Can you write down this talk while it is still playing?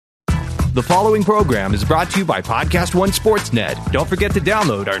The following program is brought to you by Podcast One Sportsnet. Don't forget to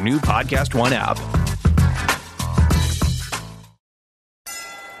download our new Podcast One app.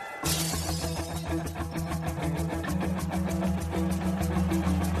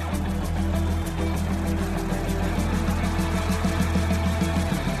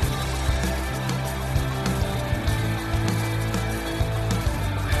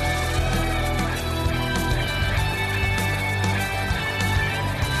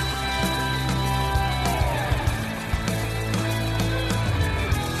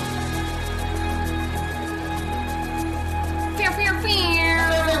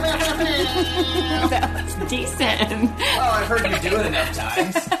 That was decent. Well, I've heard you do it enough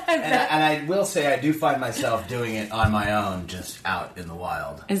times. And I will say I do find myself doing it on my own, just out in the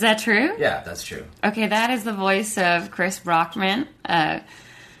wild. Is that true? Yeah, that's true. Okay, that is the voice of Chris Brockman.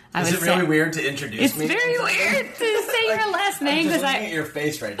 Is it really weird to introduce me? It's very weird to say your last name. I'm just looking at your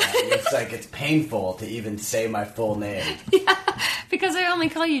face right now. It's like it's painful to even say my full name. Yeah, because I only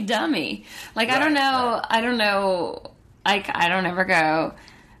call you dummy. Like, right, I don't know. I don't ever go,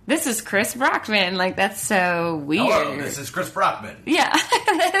 this is Chris Brockman. Like, that's so weird. Hello, this is Chris Brockman. Yeah.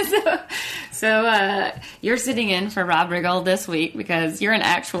 So you're sitting in for Rob Riggle this week because you're an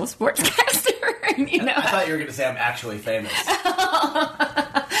actual sportscaster. You know? I thought you were going to say I'm actually famous. All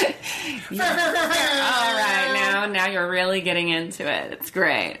right, now you're really getting into it. It's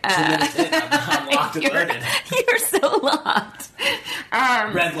great. I'm locked and loaded. You're so locked.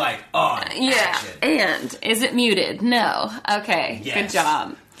 Red light on. Yeah. Action. And is it muted? No. Okay. Yes. Good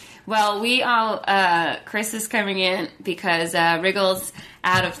job. Well, we all, Chris is coming in because Riggle's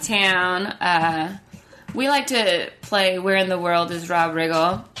out of town. We like to play Where in the World is Rob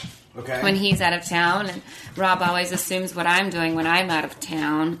Riggle? Okay. When he's out of town, and Rob always assumes what I'm doing when I'm out of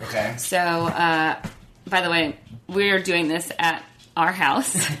town. Okay. So, by the way, we're doing this at our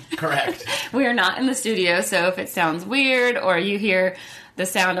house. Correct. We are not in the studio, so if it sounds weird or you hear the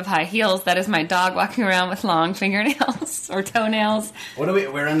sound of high heels, that is my dog walking around with long fingernails or toenails.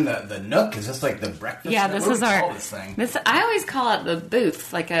 We're in the nook? Is this like the breakfast? Yeah, nook? this What is do we our. call this thing? I always call it the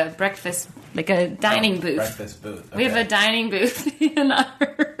booth, like a breakfast, like a dining booth. Breakfast booth. Okay. We have a dining booth in our.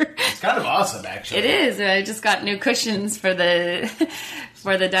 It's kind of awesome, actually. It is. I just got new cushions for the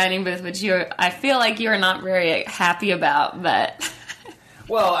dining booth, which I feel like you're not very happy about, but.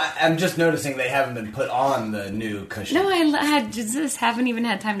 Well, I'm just noticing they haven't been put on the new cushions. No, I haven't even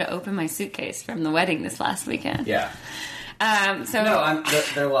had time to open my suitcase from the wedding this last weekend. Yeah. No,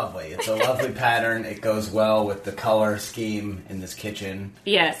 they're lovely. It's a lovely pattern. It goes well with the color scheme in this kitchen.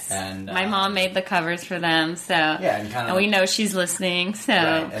 Yes, and my mom made the covers for them. So yeah, and we know she's listening. So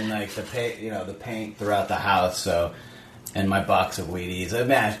right. And like the paint throughout the house. So and my box of Wheaties, it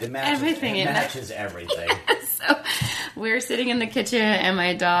matches everything. It matches everything. So we're sitting in the kitchen, and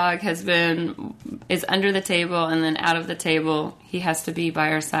my dog is under the table, and then out of the table. He has to be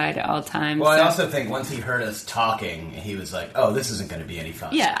by our side at all times. Well, I also think once he heard us talking, he was like, "Oh, this isn't going to be any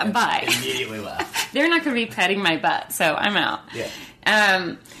fun." Yeah, and bye. Immediately left. They're not going to be petting my butt, so I'm out. Yeah.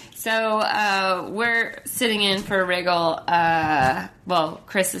 So we're sitting in for Riggle. Well,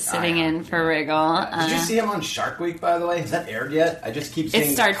 Chris is sitting in for Riggle. Did you see him on Shark Week, by the way? Has that aired yet? I just keep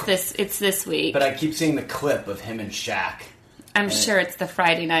seeing... It's this week. But I keep seeing the clip of him and Shaq. I'm sure it's the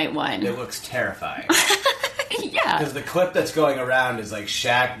Friday night one. It looks terrifying. Yeah. Because the clip that's going around is like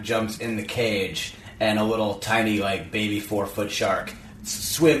Shaq jumps in the cage and a little tiny like baby 4-foot shark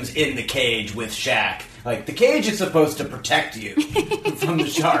swims in the cage with Shaq. Like, the cage is supposed to protect you from the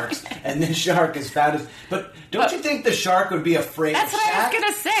sharks, and this shark is found as... But don't you think the shark would be afraid of Shaq? That's what I was going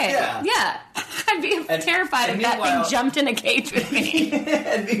to say. Yeah. I'd be terrified if that thing jumped in a cage with me.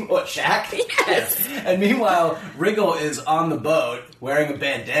 And meanwhile, Shaq? Yes. And meanwhile, Riggle is on the boat wearing a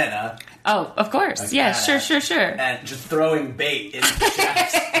bandana. Oh, of course. Like yeah, sure. And just throwing bait into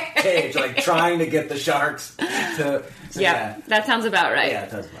Shaq's cage, like trying to get the sharks to... So, yeah, that sounds about right. Yeah,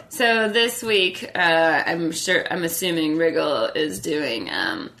 it does. So this week, I'm assuming Riggle is doing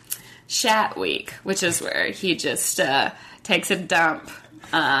Shat Week, which is where he just takes a dump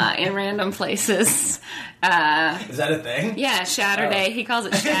in random places. Is that a thing? Yeah, Shaturday. Oh. He calls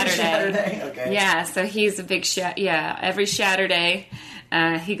it Shaturday. Shaturday, okay. Yeah, so he's a big every Shaturday.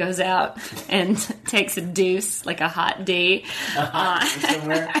 He goes out and takes a deuce, like a hot D.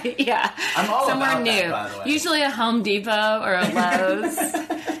 Somewhere? Yeah. I'm all somewhere about new. That, by the way. Usually a Home Depot or a Lowe's.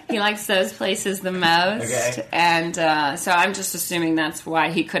 He likes those places the most. Okay. And so I'm just assuming that's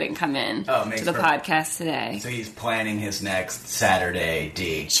why he couldn't come in to the podcast today. So he's planning his next Saturday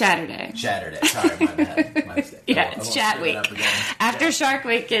D. Shaturday. Sorry, my bad. My mistake. Yeah, it's Shat Week. After Shark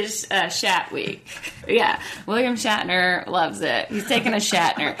Week is Shat Week. Yeah, William Shatner loves it. He's taking a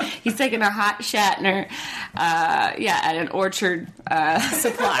Shatner. He's taking a hot Shatner, at an Orchard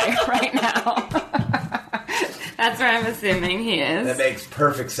supply right now. That's where I'm assuming he is. That makes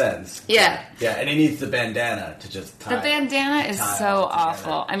perfect sense. Yeah. Yeah, and he needs the bandana to just tie. The bandana is so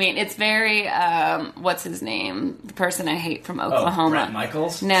awful. I mean, it's very, what's his name? The person I hate from Oklahoma. Oh, Brett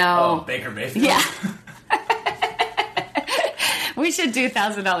Michaels? No. Oh, Baker Mayfield? Yeah. We should do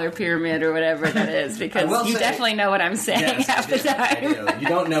 $1,000 pyramid or whatever that is, because you definitely know what I'm saying half the time. I do. You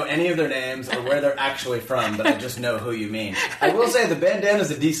don't know any of their names or where they're actually from, but I just know who you mean. I will say the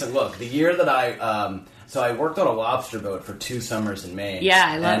bandana's a decent look. The year that I worked on a lobster boat for 2 summers in Maine. Yeah,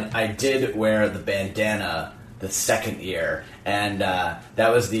 I love it. And I did wear the bandana the second year, and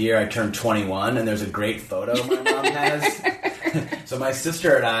that was the year I turned 21, and there's a great photo my mom has. So my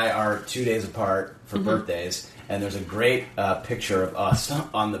sister and I are 2 days apart for birthdays, and there's a great picture of us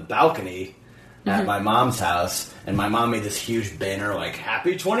on the balcony at my mom's house, and my mom made this huge banner like,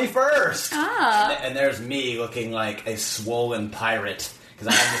 Happy 21st! And there's me looking like a swollen pirate, because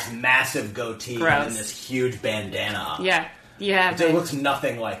I have this massive goatee and this huge bandana on. Yeah. It looks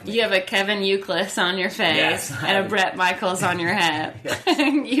nothing like me. You have a Kevin Euclid on your face and a Brett Michaels on your head.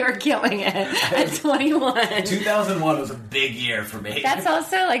 You're killing it at 21. 2001 was a big year for me. That's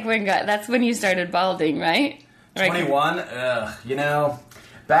also like that's when you started balding, right? 21?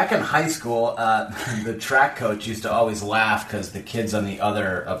 Back in high school, the track coach used to always laugh because the kids on the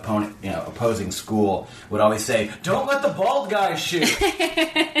other opposing school would always say, "Don't let the bald guy shoot."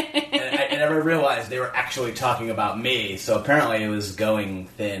 And I never realized they were actually talking about me. So apparently it was going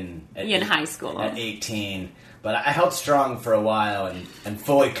thin in high school at 18. But I held strong for a while and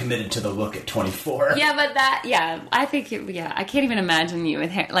fully committed to the look at 24. Yeah, but I think, I can't even imagine you with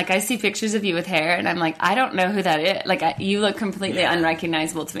hair. Like, I see pictures of you with hair, and I'm like, I don't know who that is. Like, you look completely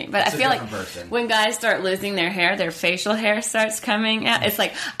unrecognizable to me. But I feel like when guys start losing their hair, their facial hair starts coming out. It's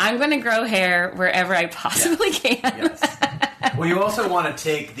like, I'm going to grow hair wherever I possibly can. Yes. Well, you also want to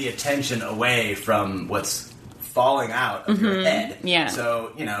take the attention away from what's falling out of your head. Yeah.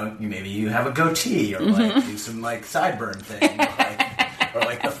 So, maybe you have a goatee or do some sideburn thing or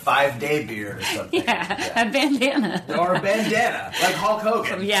the 5-day beard or something. Yeah, a bandana. Or a bandana, like Hulk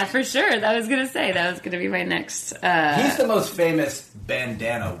Hogan. Yeah, for sure. That was going to be my next... He's the most famous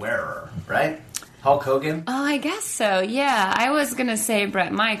bandana wearer, right? Hulk Hogan? Oh, I guess so, yeah. I was going to say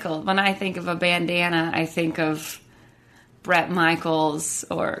Brett Michaels. When I think of a bandana, I think of Brett Michaels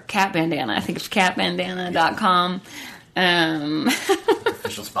or Cat Bandana. I think it's catbandana.com.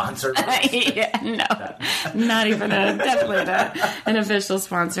 Official sponsor? Yeah, no. Not even definitely not an official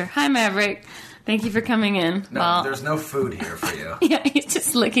sponsor. Hi, Maverick. Thank you for coming in. No, there's no food here for you. Yeah, he's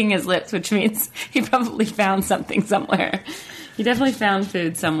just licking his lips, which means he probably found something somewhere. He definitely found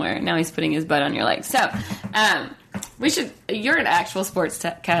food somewhere. Now he's putting his butt on your leg. So, you're an actual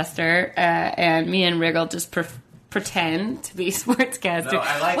sportscaster, and me and Riggle just pretend to be sportscaster. No,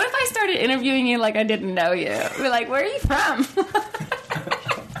 what if I started interviewing you like I didn't know you? We're like, where are you from?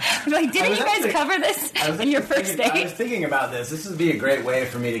 We're like, didn't you guys cover this in your first date? I was thinking about this. This would be a great way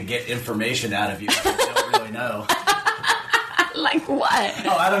for me to get information out of you that I don't really know. Like what?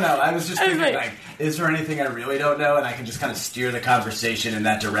 Oh, I don't know. I was just thinking, is there anything I really don't know? And I can just kind of steer the conversation in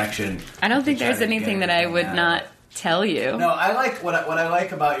that direction. I don't think there's anything that I would not tell you. No, I like what I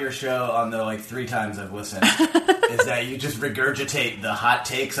like about your show on the 3 times I've listened is that you just regurgitate the hot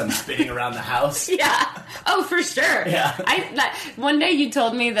takes I'm spitting around the house. Yeah. Oh, for sure. Yeah. One day you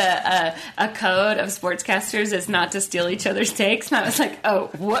told me that a code of sportscasters is not to steal each other's takes, and I was like, oh,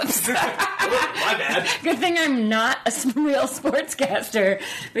 whoops. My bad. Good thing I'm not a real sportscaster,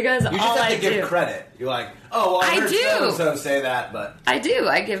 because you all I do... You just have to give credit. You're like, oh, well, I heard so-and-so say that, but... I do.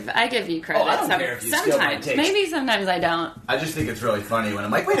 I give you credit. I don't care if you steal my takes. Maybe sometimes I don't. I just think it's really funny when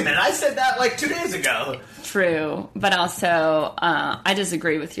I'm like, wait a minute, I said that 2 days ago. True, but also I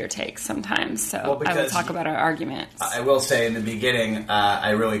disagree with your takes sometimes, so I will talk about our arguments. I will say in the beginning,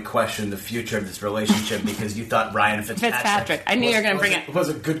 I really questioned the future of this relationship because you thought Ryan Fitzpatrick I knew you were going to bring it. Was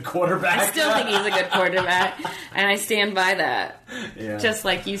a good quarterback. I still think he's a good quarterback, and I stand by that. Yeah. Just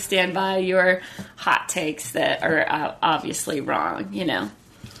like you stand by your hot takes that are obviously wrong,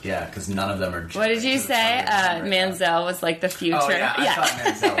 Yeah, because none of them are. What did you say? Manziel was like the future. Oh, yeah. I thought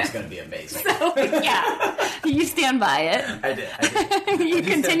Manziel was going to be amazing. So, yeah. You stand by it. I did. You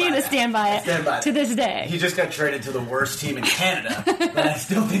continue to stand by it to this day. He just got traded to the worst team in Canada, but I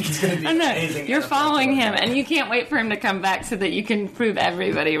still think he's going to be amazing. You're following him, and you can't wait for him to come back so that you can prove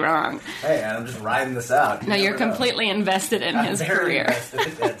everybody wrong. Hey, I'm just riding this out. No, you're completely invested in his career.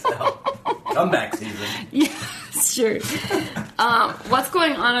 Comeback season. Yeah, sure. What's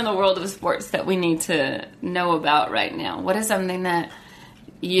going on in the world of sports that we need to know about right now? What is something that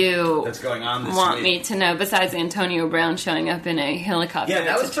that's going on this want me to know besides Antonio Brown showing up in a helicopter? Yeah,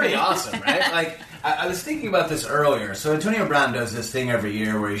 that was pretty awesome, right? Like, I was thinking about this earlier. So Antonio Brown does this thing every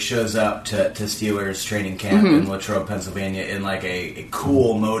year where he shows up to Steelers training camp in Latrobe, Pennsylvania in like a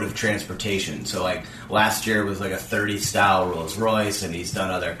cool mode of transportation. So like last year was like a 30s style Rolls Royce, and he's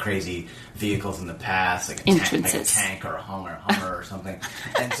done other crazy vehicles in the past, like a tank or a Hummer or something.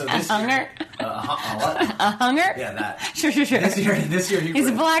 And so this year, what? A Hunger? Yeah, that. Sure. This year he's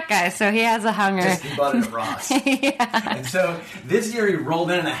a black guy, so he has a Hunger. He bought it at Ross. Yeah. And so this year he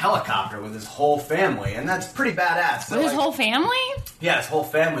rolled in a helicopter with his whole family, and that's pretty badass. So, with his whole family? Yeah, his whole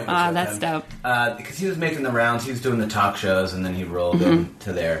family was with that's him. dope. Because he was making the rounds, he was doing the talk shows, and then he rolled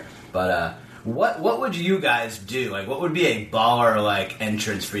into there. But what would you guys do? Like, what would be a baller like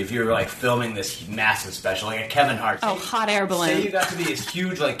entrance for you if you were like filming this massive special, like a Kevin Hart? Hot air balloon. Say you got to be as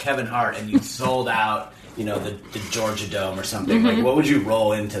huge like Kevin Hart, and you sold out, the Georgia Dome or something. Like, what would you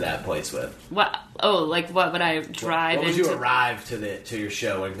roll into that place with? What? Oh, like what would I drive? What would you arrive to your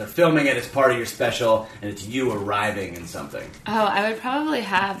show? Like they're filming it as part of your special, and it's you arriving in something. Oh, I would probably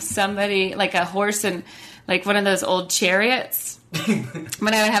have somebody like a horse and like one of those old chariots.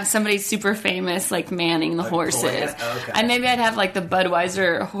 But I would have somebody super famous like manning the horses. Okay. And maybe I'd have like the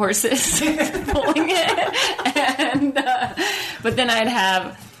Budweiser horses pulling it. And but then I'd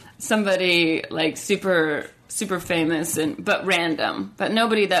have somebody like super famous but random, but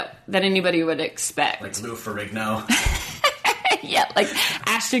nobody that anybody would expect. Like Lou Ferrigno. Yeah, like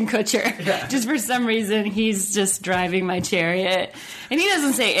Ashton Kutcher. Yeah. Just for some reason, he's just driving my chariot. And he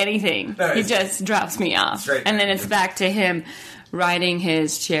doesn't say anything. No, he just drops me off. And then it's back to him riding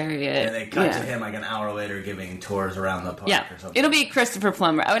his chariot. And they cut to him like an hour later giving tours around the park or something. It'll be Christopher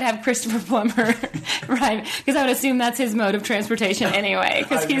Plummer. I would have Christopher Plummer ride, because I would assume that's his mode of transportation anyway,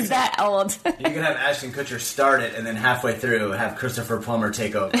 because he's that old. You could have Ashton Kutcher start it, and then halfway through have Christopher Plummer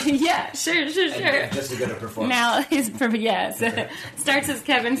take over. Yeah, sure. Just to get a performance. Now starts as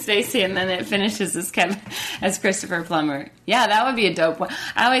Kevin Spacey, and then it finishes as Christopher Plummer. Yeah, that would be a dope one.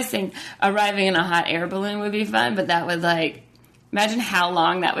 I always think arriving in a hot air balloon would be fun, but that would imagine how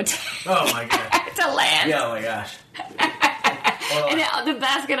long that would take. Oh my god. To land. Yeah, oh my gosh. And the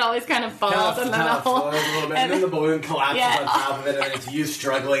basket always kind of falls, and then the whole, a little bit, and then the balloon collapses on top of it, and then it's you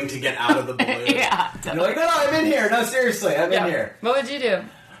struggling to get out of the balloon. Yeah. And you're like, no, I'm in here. No, seriously, I'm in here. What would you do?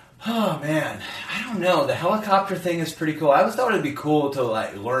 Oh man, I don't know. The helicopter thing is pretty cool. I always thought it'd be cool to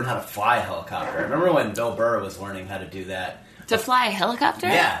learn how to fly a helicopter. I remember when Bill Burr was learning how to do that. To fly a helicopter?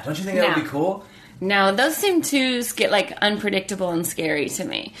 Yeah. Don't you think that would be cool? No, those seem too unpredictable and scary to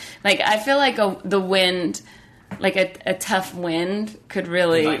me. Like, I feel like the wind, like a tough wind, could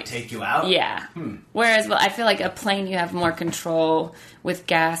really... It might take you out? Yeah. Whereas, I feel like a plane, you have more control with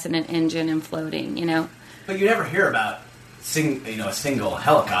gas and an engine and floating, But you never hear about a single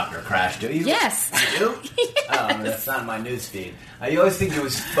helicopter crash, do you? Yes. You do? Yes. Oh, that's not in my newsfeed. You always think it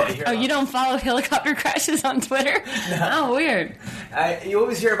was... You don't follow helicopter crashes on Twitter? No. Oh, weird. You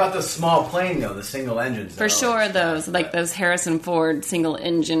always hear about the small plane, though, the single engines. For sure, those Harrison Ford single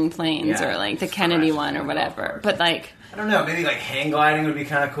engine planes, or like the Kennedy one or whatever. But I don't know, maybe hang gliding would be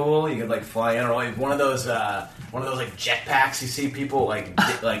kind of cool. You could fly in, or one of those jetpacks you see people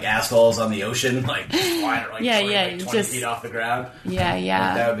assholes on the ocean flying 20 feet off the ground.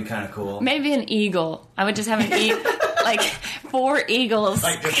 Yeah. That would be kind of cool. Maybe an eagle. I would just have an eagle, 4 eagles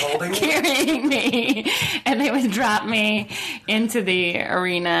just holding carrying me, and they would drop me into the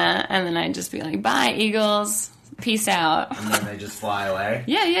arena, and then I'd just be like, "Bye, eagles." Peace out. And then they just fly away?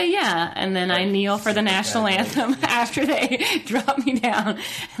 Yeah. And then I kneel for the national anthem after they drop me down.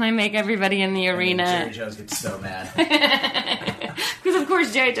 And I make everybody in the arena. Jerry Jones gets so mad. Because, of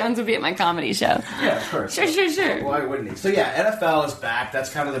course, Jerry Jones would be at my comedy show. Yeah, of course. Sure. Why wouldn't he? So, yeah, NFL is back.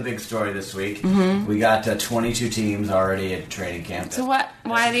 That's kind of the big story this week. Mm-hmm. We got 22 teams already at training camp. So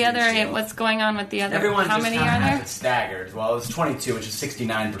why the other? What's going on with the other? Everyone How just many kind of are there? has it staggered. Well, it's 22, which is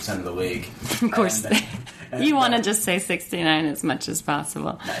 69% of the league. Of course. You want to just say 69 as much as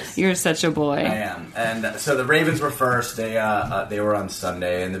possible. Nice. You're such a boy. I am. And so the Ravens were first. They were on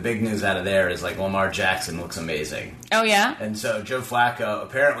Sunday, and the big news out of there is like Lamar Jackson looks amazing. Oh, yeah? And so Joe Flacco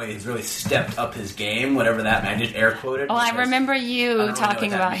apparently has really stepped up his game, whatever that meant. I just air quoted. Well, I remember you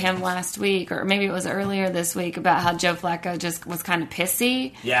talking about means. him last week, or maybe it was earlier this week, about how Joe Flacco just was kind of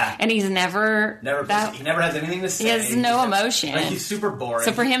pissy. Yeah. And he's never he never has anything to say. He has no emotion. Like, he's super boring.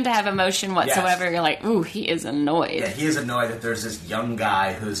 So for him to have emotion whatsoever, you're like, ooh, he is annoyed. Yeah, he is annoyed that there's this young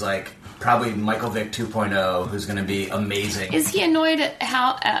guy who's like probably Michael Vick 2.0 who's going to be amazing. Is he annoyed at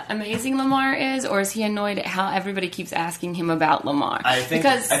how amazing Lamar is, or is he annoyed at how everybody keeps asking him about Lamar? I think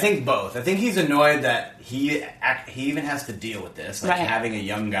both. I think he's annoyed that he even has to deal with this, like having a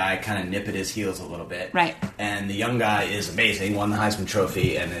young guy kind of nip at his heels a little bit. Right. And the young guy is amazing, won the Heisman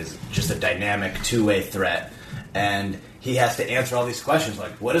Trophy, and is just a dynamic two-way threat. And he has to answer all these questions,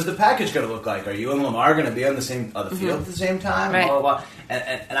 like, what is the package going to look like? Are you and Lamar going to be on the field at the same time? Right. Blah, blah, blah.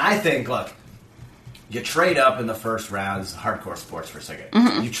 And I think, look, you trade up in the first round. This is hardcore sports for a second.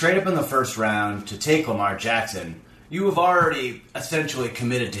 Mm-hmm. You trade up in the first round to take Lamar Jackson. You have already essentially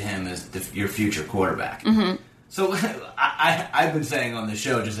committed to him as your future quarterback. Mm-hmm. So I've been saying on the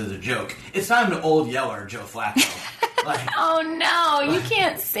show, just as a joke, it's time to old yeller Joe Flacco. Oh, no, you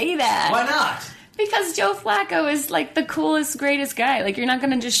can't say that. Why not? Because Joe Flacco is, like, the coolest, greatest guy. Like, you're not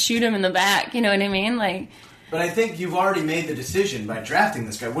going to just shoot him in the back. You know what I mean? Like, but I think you've already made the decision by drafting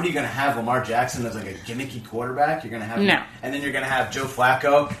this guy. What are you going to have, Lamar Jackson as, like, a gimmicky quarterback? You're going to have no. And then you're going to have Joe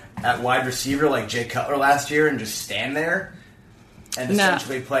Flacco at wide receiver like Jay Cutler last year and just stand there and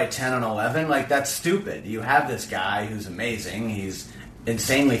essentially play 10 on 11? Like, that's stupid. You have this guy who's amazing. He's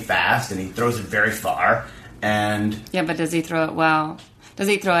insanely fast, and he throws it very far. And yeah, but does he throw it well? Does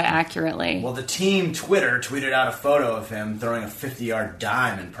he throw it accurately? Well, the team Twitter tweeted out a photo of him throwing a 50-yard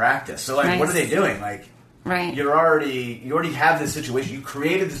dime in practice. So, like, nice. What are they doing? Like, right. You already have this situation. You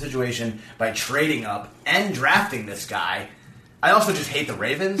created the situation by trading up and drafting this guy. I also just hate the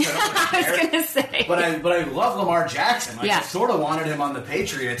Ravens. I was going to say. But I love Lamar Jackson. Like, I sort of wanted him on the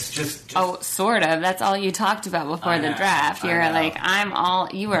Patriots. Just oh, sort of. That's all you talked about before the draft. You're like,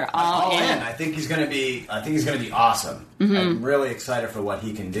 you were all in. I think he's going to be awesome. Mm-hmm. I'm really excited for what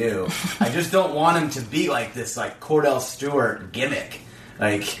he can do. I just don't want him to be like this, like, Cordell Stewart gimmick.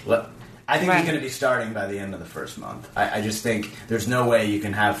 Like, I think he's going to be starting by the end of the first month. I just think there's no way you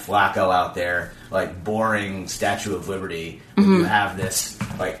can have Flacco out there, like, boring Statue of Liberty, when you have this,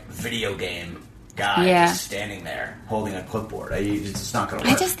 like, video game guy just standing there holding a clipboard. It's not going to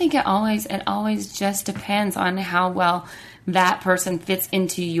work. I just think it always just depends on how well that person fits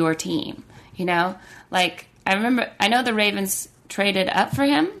into your team. You know? Like, I know the Ravens traded up for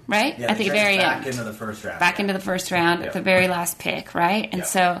him, right? Yeah, at the very end. Back into the first round. Back into the first round at the very last pick, right? And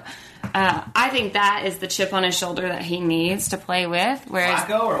so I think that is the chip on his shoulder that he needs to play with. Whereas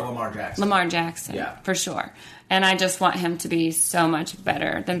Flacco or Lamar Jackson? Lamar Jackson, for sure. And I just want him to be so much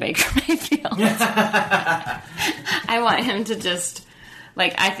better than Baker Mayfield. I want him to just,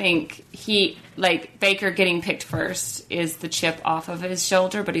 like, I think Baker getting picked first is the chip off of his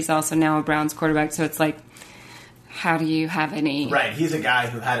shoulder, but he's also now a Browns quarterback, so it's like, how do you have any... Right, he's a guy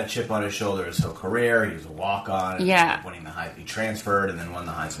who had a chip on his shoulder his whole career. He was a walk-on. Yeah. Winning the He transferred and then won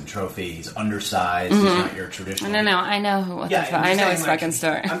the Heisman Trophy. He's undersized. Mm-hmm. He's not your traditional... No, I know I know his fucking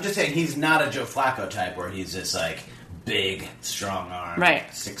story. I'm just saying, he's not a Joe Flacco type where he's this, like, big, strong-arm,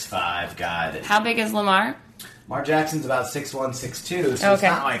 6'5" guy. How big is Lamar? Lamar Jackson's about 6'1", 6'2", so it's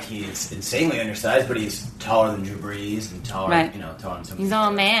not like he's insanely undersized, but he's taller than Drew Brees and taller than some... He's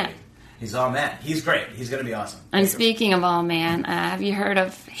all man. He's all man. He's great. He's going to be awesome. And speaking of all man, have you heard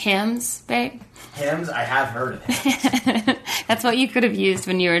of Hims, babe? Hims? I have heard of Hims. That's what you could have used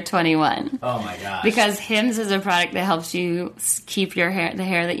when you were 21. Oh, my gosh. Because Hims is a product that helps you keep your hair, the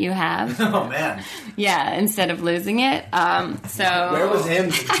hair that you have. Oh, man. Yeah, instead of losing it. Where was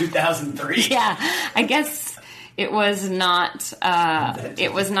Hims in 2003? Yeah, I guess... It was not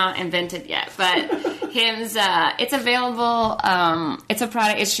invented yet, but Hims, it's available. It's a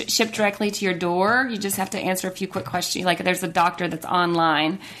product. It's shipped directly to your door. You just have to answer a few quick questions. Like, there's a doctor that's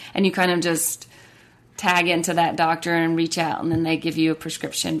online, and you kind of just tag into that doctor and reach out, and then they give you a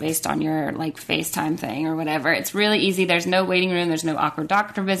prescription based on your, like, FaceTime thing or whatever. It's really easy. There's no waiting room. There's no awkward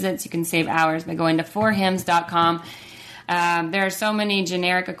doctor visits. You can save hours by going to forhims.com. There are so many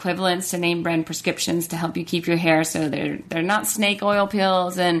generic equivalents to name brand prescriptions to help you keep your hair, so they're not snake oil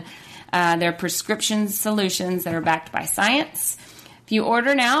pills, and they're prescription solutions that are backed by science. If you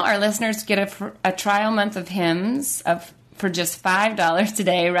order now, our listeners get a trial month of Hims for just $5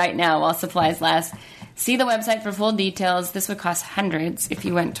 today, right now, while supplies last. See the website for full details. This would cost hundreds if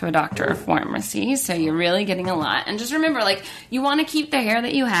you went to a doctor or pharmacy, so you're really getting a lot. And just remember, like, you want to keep the hair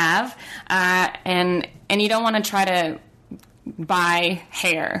that you have, and you don't want to try to buy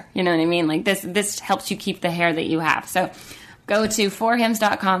hair. You know what I mean? Like, this helps you keep the hair that you have. So go to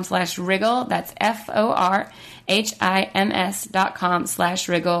forhims.com/wriggle. That's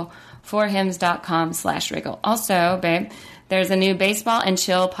FORHIMS.com/wriggle. forhims.com/wriggle. Also, babe, there's a new Baseball and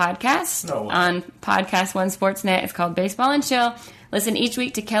Chill podcast on Podcast One Sportsnet. It's called Baseball and Chill. Listen each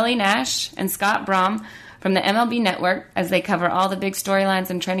week to Kelly Nash and Scott Brom from the MLB Network as they cover all the big storylines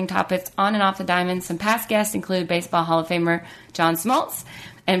and trending topics on and off the diamond. Some past guests include Baseball Hall of Famer John Smoltz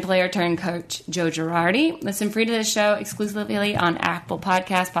and player-turned-coach Joe Girardi. Listen free to the show exclusively on Apple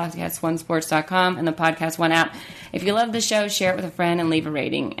Podcasts, podcastonesports.com, and the Podcast One app. If you love the show, share it with a friend and leave a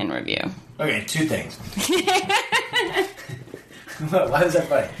rating and review. Okay, 2 things. Why is that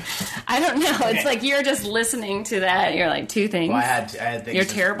funny? I don't know. Okay. It's like you're just listening to that. You're like, 2 things. Well, I had things. You're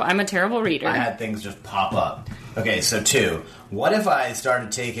terrible. I'm a terrible reader. I had things just pop up. Okay, so 2. What if I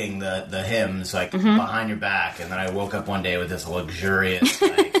started taking the hymns behind your back, and then I woke up one day with this luxurious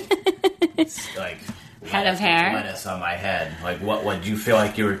head of hair, lettuce on my head? Like, what would you feel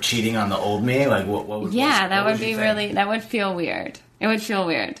like you were cheating on the old me? Like, what would? Yeah, that would be really. That would feel weird. It would feel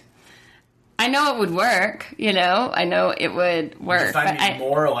weird. I know it would work, you know. I know it would work. Would you find me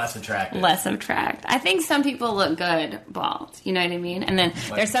more or less attractive? Less attractive. I think some people look good bald. You know what I mean? And then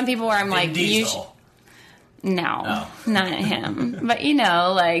there's some people where I'm like, Diesel. No, not him. But you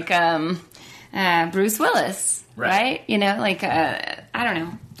know, like Bruce Willis, right? You know, like I don't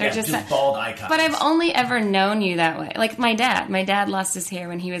know. They're just bald icons. But I've only ever known you that way. Like my dad. My dad lost his hair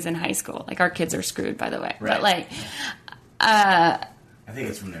when he was in high school. Like our kids are screwed, by the way. Right. But like, I think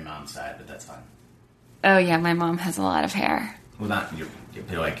it's from their mom's side, but that's fine. Oh yeah, my mom has a lot of hair. Well, not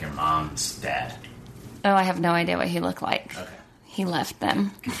like your mom's dad. Oh, I have no idea what he looked like. Okay. He left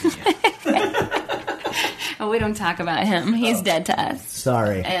them. Oh, we don't talk about him. He's dead to us.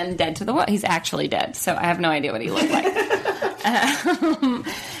 Sorry. And dead to the world. He's actually dead, so I have no idea what he looked like.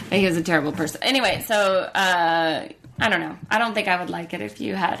 He was a terrible person. Anyway, so I don't know. I don't think I would like it if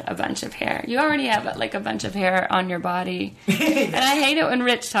you had a bunch of hair. You already have a bunch of hair on your body. And I hate it when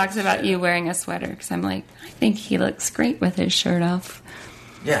Rich talks about you wearing a sweater, because I'm like, I think he looks great with his shirt off.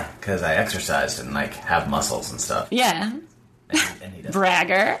 Yeah, because I exercised and have muscles and stuff. Yeah. And he doesn't.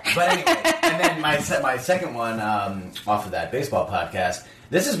 Bragger. But anyway, and then my second one off of that baseball podcast.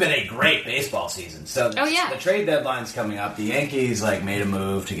 This has been a great baseball season. So the trade deadline's coming up. The Yankees made a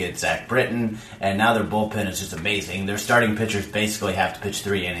move to get Zach Britton, and now their bullpen is just amazing. Their starting pitchers basically have to pitch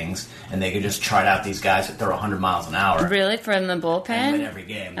 3 innings, and they can just trot out these guys that throw 100 miles an hour. Really, from the bullpen? And win every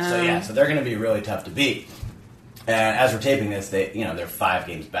game. So they're going to be really tough to beat. And as we're taping this, they're 5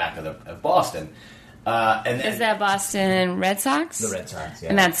 games back of Boston. Is that Boston Red Sox? The Red Sox, yeah.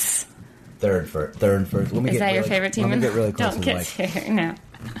 And that's third first. Is that your favorite team? Let me get really close don't to the get mic. here. No.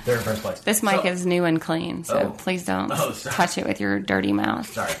 They're in first place. This mic is new and clean, so please don't touch it with your dirty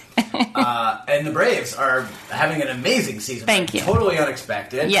mouth. Sorry. And the Braves are having an amazing season. Thank you. Totally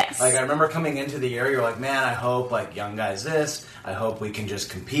unexpected. Yes. I remember coming into the year, you're like, man, I hope young guys this. I hope we can just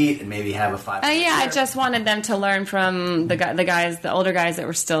compete and maybe have a 5. I just wanted them to learn from the older guys that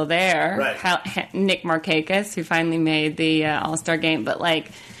were still there. Right. Nick Markakis, who finally made the All-Star game, but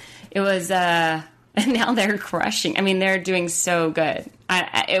it was. And now they're crushing. I mean, they're doing so good.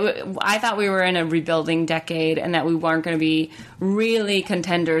 I thought we were in a rebuilding decade and that we weren't going to be really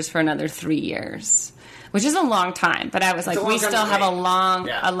contenders for another 3 yeyears, which is a long time. But I was like, we still have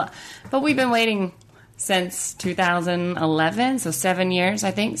but we've been waiting since 2011, so 7 years,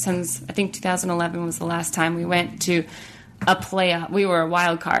 I think. I think 2011 was the last time we went to a playoff. We were a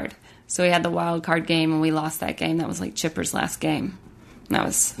wild card. So we had the wild card game and we lost that game. That was Chipper's last game.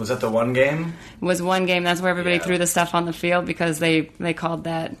 Was that the one game? It was one game. That's where everybody threw the stuff on the field because they called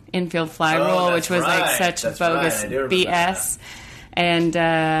that infield fly rule, which was such bogus BS. And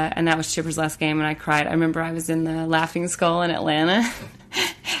that was Chipper's last game, and I cried. I remember I was in the Laughing Skull in Atlanta,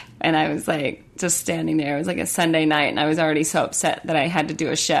 and I was just standing there. It was a Sunday night, and I was already so upset that I had to do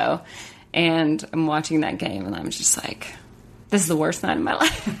a show. And I'm watching that game, and I'm just like, this is the worst night of my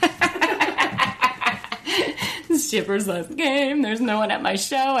life. Chipper's last game. There's no one at my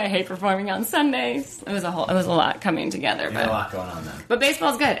show. I hate performing on Sundays. It was a lot coming together. But a lot going on there. But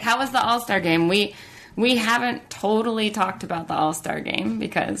baseball's good. How was the All-Star game? We haven't totally talked about the All-Star game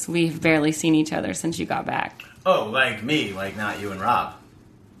because we've barely seen each other since you got back. Oh, like me, not you and Rob.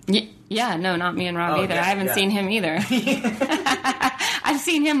 Yeah, no, not me and Rob either. I haven't seen him either. I've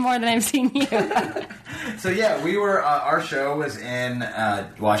seen him more than I've seen you. So yeah, we were. Our show was in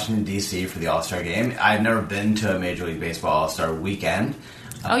Washington D.C. for the All-Star Game. I've never been to a Major League Baseball All-Star Weekend.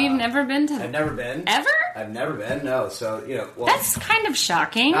 Oh, you've never been to? I've never been. Ever? I've never been. No. So well, that's kind of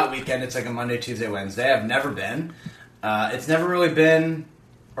shocking. Not weekend. It's like a Monday, Tuesday, Wednesday. I've never been. It's never really been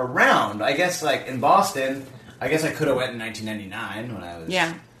around. I guess like in Boston. I guess I could have went in 1999 when I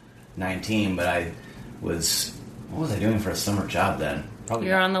was 19, but I was. What was I doing for a summer job then? Probably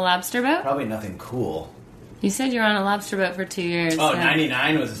you were on the lobster boat? Probably nothing cool. You said you were on a lobster boat for 2 years. Oh,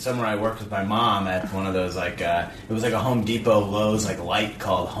 99 was the summer I worked with my mom at one of those, like, it was like a Home Depot Lowe's, like, light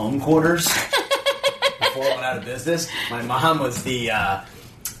called Home Quarters. Before it went out of business. My mom was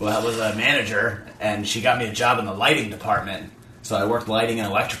was a manager, and she got me a job in the lighting department. So I worked lighting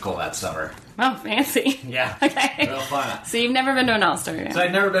and electrical that summer. Oh, fancy. Yeah. Okay. Real fun. So you've never been to an All-Star game. So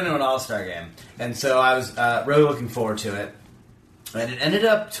I'd never been to an All-Star game. And so I was really looking forward to it. And it ended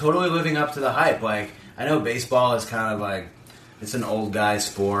up totally living up to the hype. Like, I know baseball is kind of like, it's an old guy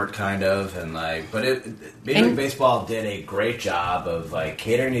sport, kind of, and like, but Major League Baseball did a great job of like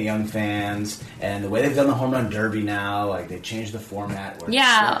catering to young fans, and the way they've done the home run derby now, like they changed the format where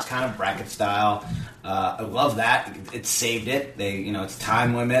it's kind of bracket style. I love that. It saved it. It's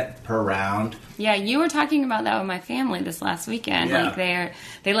time limit per round. Yeah, you were talking about that with my family this last weekend. Yeah. Like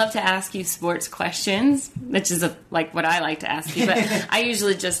they love to ask you sports questions, which is like what I like to ask you. But I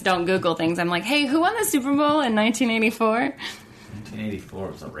usually just don't Google things. I'm like, hey, who won the Super Bowl in 1984? 1984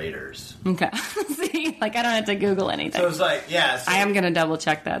 was the Raiders. Okay. See, like I don't have to Google anything. So it was like, I am going to double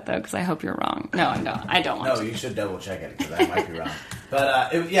check that though, because I hope you're wrong. No, I don't. I don't want to. No, you should double check it because I might be wrong.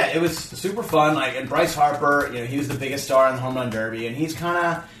 But it was super fun. Like, and Bryce Harper, he was the biggest star in the home run derby, and he's kind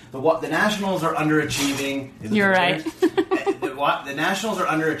of the Nationals are underachieving. You're right. The Nationals are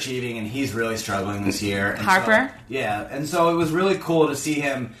underachieving, and he's really struggling this year. And Harper. And so it was really cool to see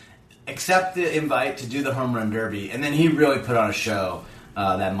him accept the invite to do the home run derby, and then he really put on a show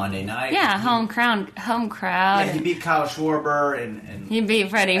that Monday night. Yeah, home crowd. Yeah, he beat Kyle Schwarber, and he beat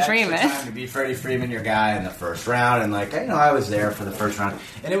Freddie Freeman. He beat Freddie Freeman, your guy, in the first round, and I was there for the first round,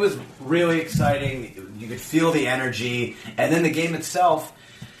 and it was really exciting. You could feel the energy, and then the game itself.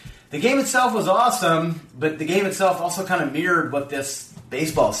 The game itself was awesome, but the game itself also kind of mirrored what this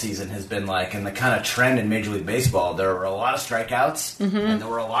baseball season has been like, and the kind of trend in Major League Baseball. There were a lot of strikeouts, and there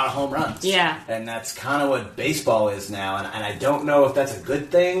were a lot of home runs. Yeah. And that's kind of what baseball is now, and I don't know if that's a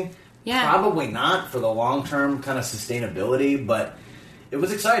good thing. Yeah. Probably not for the long-term kind of sustainability, but it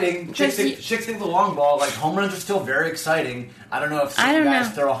was exciting. Chicks think the long ball, like, home runs are still very exciting. I don't know if some guys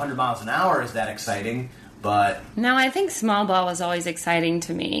throw 100 miles an hour is that exciting, but... No, I think small ball was always exciting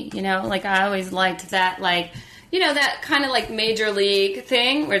to me. Like, I always liked that, like... that kind of like major league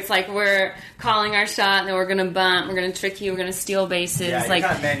thing where it's like we're calling our shot and then we're going to bunt, we're going to trick you, we're going to steal bases. Yeah, like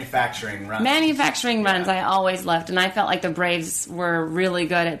kind of manufacturing runs. Manufacturing runs I always loved, and I felt like the Braves were really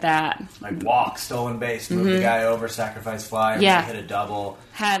good at that. Like walk, stolen base, move the guy over, sacrifice fly, hit a double.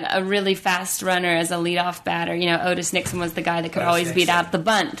 Had a really fast runner as a leadoff batter. Otis Nixon was the guy that could always beat out the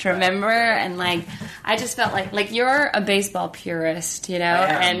bunt, remember? Right. And like, I just felt like you're a baseball purist,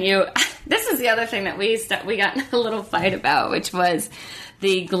 and you... This is the other thing that we got in a little fight about, which was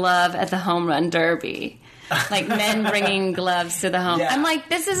the glove at the home run derby. Like, men bringing gloves to the home. Yeah. I'm like,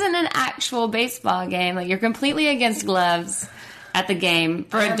 this isn't an actual baseball game. Like, you're completely against gloves at the game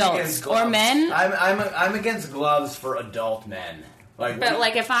for adults or men. I'm against gloves for adult men. Like, but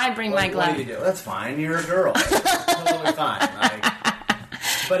like, if I bring my glove, what do you do? That's fine. You're a girl. That's totally fine.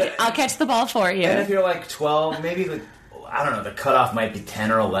 But I'll catch the ball for you. And if you're like 12, maybe I don't know, the cutoff might be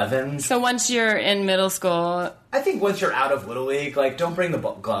 10 or 11. So once you're in middle school... I think once you're out of Little League, like, don't bring the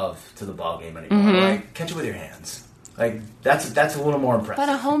glove to the ball game anymore. Like, catch it with your hands. Like, that's a little more impressive. But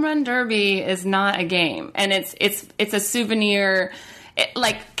a home run derby is not a game. And it's a souvenir.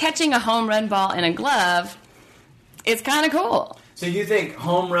 Like, catching a home run ball in a glove, it's kind of cool. So you think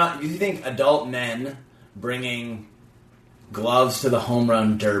adult men bringing gloves to the home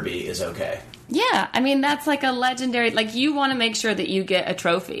run derby is okay? Yeah, I mean, that's like a legendary... Like, you want to make sure that you get a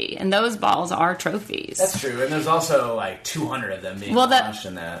trophy, and those balls are trophies. That's true, and there's also, like, 200 of them being launched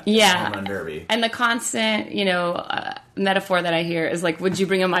in that home run derby. And the constant, metaphor that I hear is, like, would you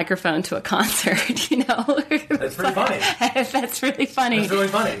bring a microphone to a concert, That's pretty funny. That's really funny. That's really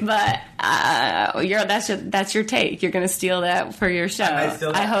funny. But that's your take. You're going to steal that for your show.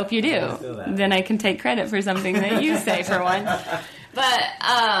 I hope you do. Then I can take credit for something that you say, for one. But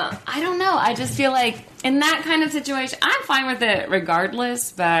I don't know. I just feel like in that kind of situation, I'm fine with it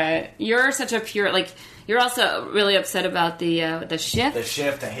regardless. But you're such a pure, like, you're also really upset about the shift. The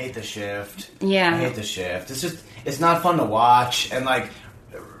shift. I hate the shift. Yeah. I hate the shift. It's not fun to watch. And like,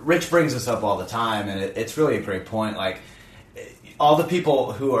 Rich brings this up all the time, and it's really a great point. Like, all the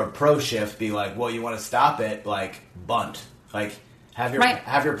people who are pro shift be like, well, you want to stop it, like, bunt. Like, have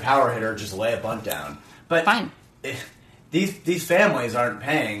your power hitter just lay a bunt down. But fine. These families aren't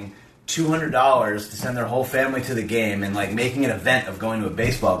paying $200 to send their whole family to the game and like making an event of going to a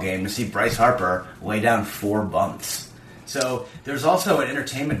baseball game to see Bryce Harper lay down 4 bunts. So there's also an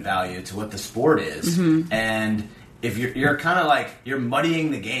entertainment value to what the sport is, and if you're kind of like you're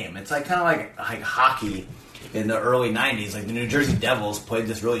muddying the game. It's like kind of like hockey in the early 90s. Like the New Jersey Devils played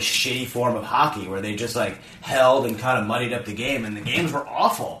this really shitty form of hockey where they just like held and kind of muddied up the game, and the games were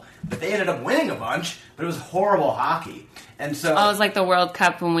awful. But they ended up winning a bunch, but it was horrible hockey. And so, it was like the World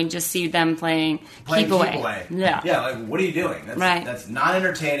Cup when we just see them playing keep away. Yeah, like what are you doing? That's not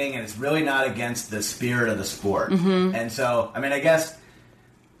entertaining, and it's really not against the spirit of the sport. And so, I mean, I guess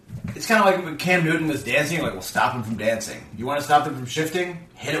it's kind of like when Cam Newton was dancing. Like, well, stop him from dancing. You want to stop them from shifting?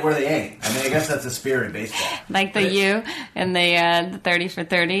 Hit it where they ain't. I mean, I guess that's the spirit of baseball. Like and the 30 for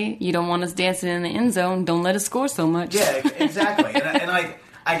 30. You don't want us dancing in the end zone. Don't let us score so much. Yeah, exactly. and like.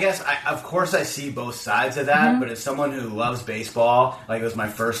 I guess, of course, I see both sides of that, but as someone who loves baseball, like it was my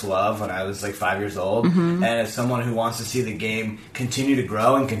first love when I was like 5 years old, and as someone who wants to see the game continue to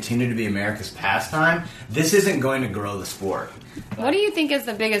grow and continue to be America's pastime, this isn't going to grow the sport. What do you think is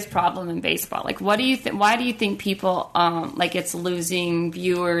the biggest problem in baseball? Like, what do you why do you think people like it's losing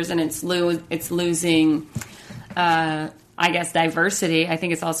viewers and it's losing? I guess diversity. I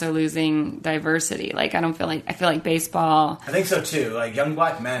think it's also losing diversity. Like I feel like baseball. I think so too. Like young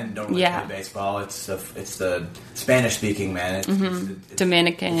black men don't really play baseball. It's the Spanish speaking men. It's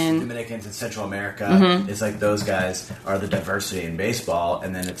Dominicans in Central America. It's like those guys are the diversity in baseball,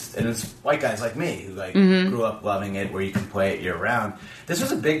 and then it's white guys like me who like grew up loving it, where you can play it year round. This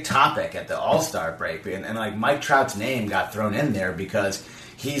was a big topic at the All-Star break, and like Mike Trout's name got thrown in there because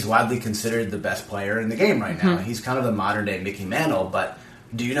he's widely considered the best player in the game right now. He's kind of the modern-day Mickey Mantle, but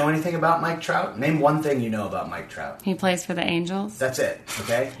do you know anything about Mike Trout? Name one thing you know about Mike Trout. He plays for the Angels. That's it,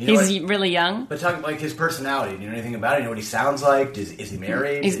 okay? He's really young. But talk like his personality. Do you know anything about it? You know what he sounds like? Is he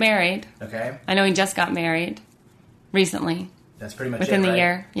married? He's married. Okay. I know he just got married recently. That's pretty much within it, right? the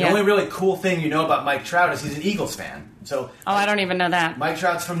year. Yeah. The only really cool thing you know about Mike Trout is he's an Eagles fan. So, I don't even know that. Mike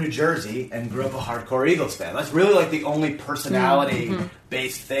Trout's from New Jersey and grew up a hardcore Eagles fan. That's really like the only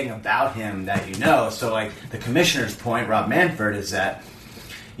personality-based thing about him that you know. So, like the commissioner's point, Rob Manfred, is that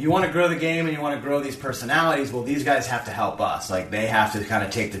you want to grow the game and you want to grow these personalities. Well, these guys have to help us. Like they have to kind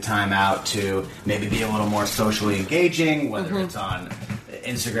of take the time out to maybe be a little more socially engaging, whether it's on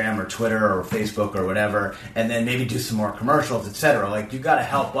Instagram or Twitter or Facebook or whatever, and then maybe do some more commercials, etc. Like you got to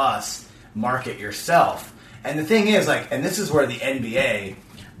help us market yourself. And the thing is, like, and this is where the NBA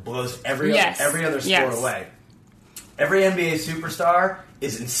blows every other sport away. Every NBA superstar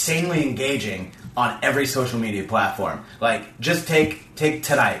is insanely engaging on every social media platform. Like, just take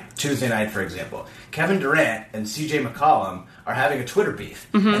tonight, Tuesday night, for example. Kevin Durant and CJ McCollum are having a Twitter beef,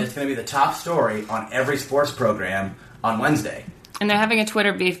 and it's going to be the top story on every sports program on Wednesday. And they're having a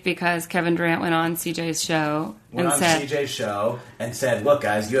Twitter beef because Kevin Durant went on CJ's show and said, look,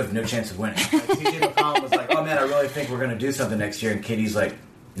 guys, you have no chance of winning. Like, CJ McCollum was like, oh, man, I really think we're going to do something next year. And Katie's like,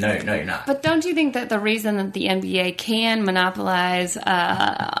 no, you're not. But don't you think that the reason that the NBA can monopolize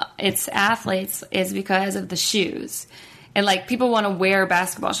its athletes is because of the shoes? And, like, people want to wear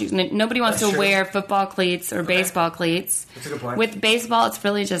basketball shoes. Nobody wants to wear football cleats or baseball cleats. That's a good point. With baseball, it's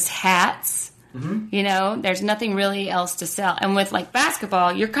really just hats. You know, there's nothing really else to sell. And with, like,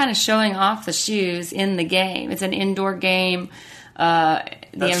 basketball, you're kind of showing off the shoes in the game. It's an indoor game. The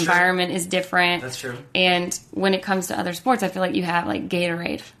environment is different. That's true. And when it comes to other sports, I feel like you have, like,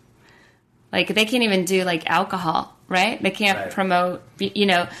 Gatorade. Like, they can't even do, like, alcohol, right? They can't promote, you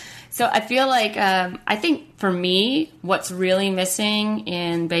know. So I feel like, I think for me, what's really missing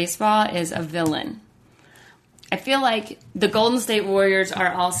in baseball is a villain. I feel like the Golden State Warriors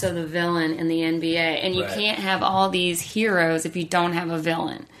are also the villain in the NBA, and you can't have all these heroes if you don't have a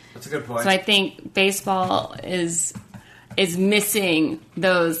villain. That's a good point. So I think baseball is missing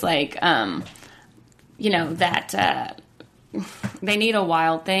those, like, you know, that they need a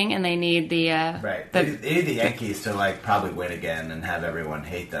wild thing, and they need the they need the Yankees to like probably win again and have everyone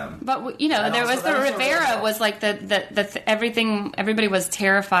hate them. But you know, there was the Rivera was like the everything. Everybody was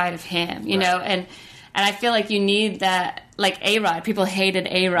terrified of him, you know, and I feel like you need that, like A-Rod. People hated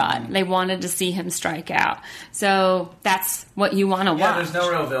A-Rod. They wanted to see him strike out. So that's what you want to watch. Yeah, there's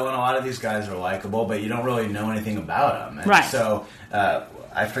no real villain. A lot of these guys are likable, but you don't really know anything about them. And so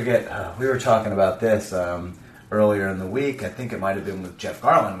I forget, we were talking about this earlier in the week. I think it might have been with Jeff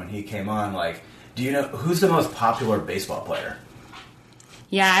Garland when he came on. Like, do you know, who's the most popular baseball player?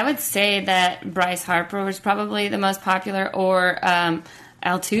 Yeah, I would say that Bryce Harper was probably the most popular, or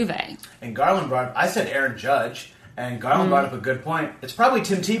Altuve. And Garland I said Aaron Judge, and Garland brought up a good point. It's probably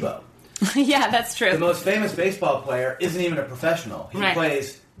Tim Tebow. Yeah, that's true. The most famous baseball player isn't even a professional. He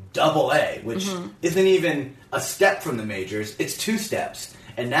plays Double-A, which isn't even a step from the majors. It's 2 steps.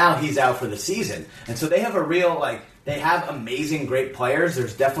 And now he's out for the season. And so they have a real, they have amazing, great players.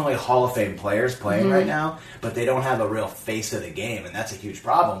 There's definitely Hall of Fame players playing right now, but they don't have a real face of the game, and that's a huge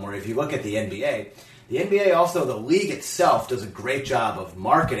problem. Where if you look at the NBA also, the league itself does a great job of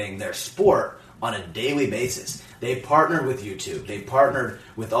marketing their sport on a daily basis. They've partnered with YouTube. They've partnered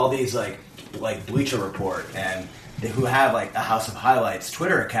with all these, like Bleacher Report, and who have, a House of Highlights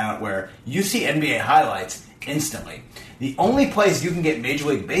Twitter account where you see NBA highlights instantly. The only place you can get Major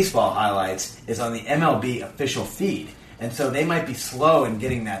League Baseball highlights is on the MLB official feed. And so they might be slow in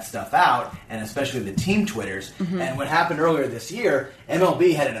getting that stuff out, and especially the team Twitters. And what happened earlier this year,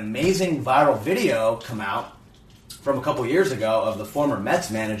 MLB had an amazing viral video come out from a couple years ago of the former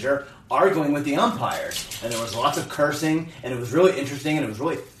Mets manager arguing with the umpires. And there was lots of cursing, and it was really interesting, and it was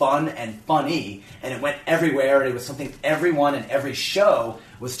really fun and funny, and it went everywhere, and it was something everyone and every show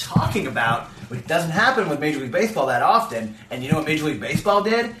was talking about, which doesn't happen with Major League Baseball that often. And you know what Major League Baseball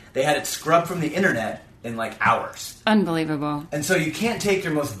did? They had it scrubbed from the internet in hours. Unbelievable. And so you can't take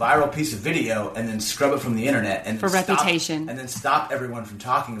your most viral piece of video and then scrub it from the internet and for reputation, and then stop everyone from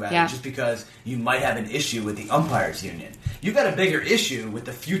talking about it just because you might have an issue with the umpires union. You've got a bigger issue with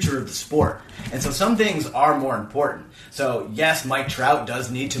the future of the sport. And so some things are more important. So yes, Mike Trout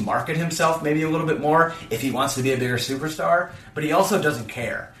does need to market himself maybe a little bit more if he wants to be a bigger superstar, but he also doesn't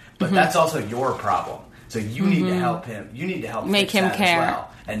care. But that's also your problem. So you need to help him. You need to help make him care as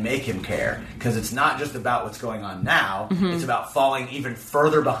well, and make him care, because it's not just about what's going on now. It's about falling even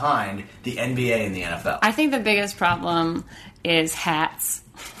further behind the NBA and the NFL. I think the biggest problem is hats.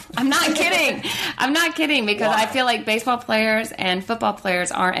 I'm not kidding. I'm not kidding, because Why? I feel like baseball players and football players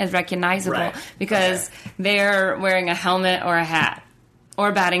aren't as recognizable because they're wearing a helmet or a hat or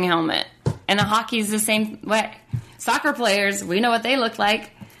a batting helmet. And the hockey's the same way. Soccer players, we know what they look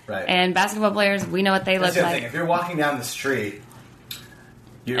like. Right. And basketball players, we know what they That's look the like. thing. If you're walking down the street,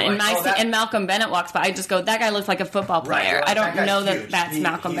 you're and Malcolm Bennett walks by, I just go, that guy looks like a football player. Right, I don't know huge. that's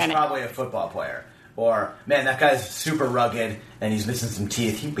Malcolm Bennett. He's probably a football player. Or, man, that guy's super rugged and he's missing some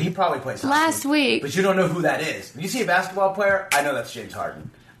teeth. He probably plays hockey. Last week. But you don't know who that is. When you see a basketball player, I know that's James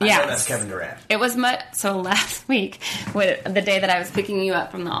Harden. I know that's Kevin Durant. It was so last week, the day that I was picking you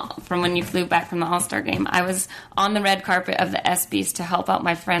up from when you flew back from the All-Star Game, I was on the red carpet of the ESPYs to help out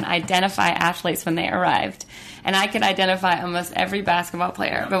my friend identify athletes when they arrived. And I could identify almost every basketball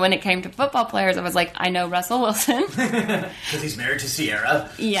player. But when it came to football players, I was like, I know Russell Wilson. Because he's married to Sierra.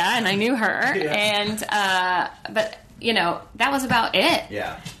 Yeah, and I knew her. Yeah. And, but, that was about it.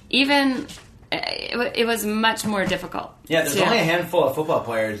 Yeah. Even... It was much more difficult. Yeah, there's only a handful of football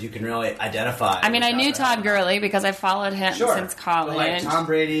players you can really identify. I mean, I knew Todd Gurley because I followed him since college. But Tom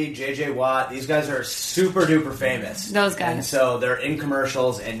Brady, J.J. Watt, these guys are super duper famous. Those guys. And so they're in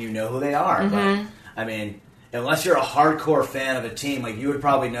commercials and you know who they are. But, I mean, unless you're a hardcore fan of a team, you would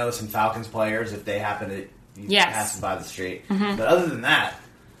probably know some Falcons players if they happen to pass them by the street. But other than that,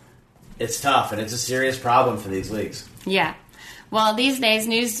 it's tough and it's a serious problem for these leagues. Yeah. Well, these days,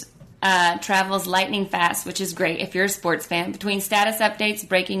 news travels lightning fast, which is great if you're a sports fan. Between status updates,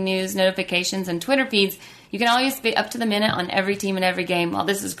 breaking news, notifications, and Twitter feeds, you can always be up to the minute on every team and every game. While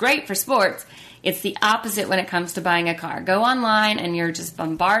this is great for sports, it's the opposite when it comes to buying a car. Go online and you're just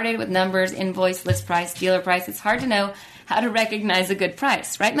bombarded with numbers, invoice, list price, dealer price. It's hard to know how to recognize a good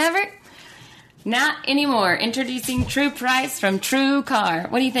price. Right, Maverick? Not anymore. Introducing True Price from True Car.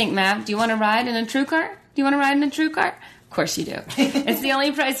 What do you think, Mav? Do you want to ride in a True Car? Do you want to ride in a True Car? Of course you do. It's the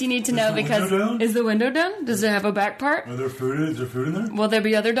only price you need to know because... Is the window down? Does it have a back part? Is there food in there? Will there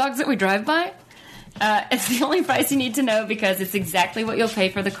be other dogs that we drive by? It's the only price you need to know because it's exactly what you'll pay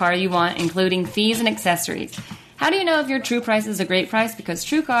for the car you want, including fees and accessories. How do you know if your True Price is a great price? Because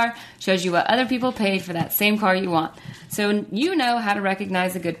True Car shows you what other people paid for that same car you want. So you know how to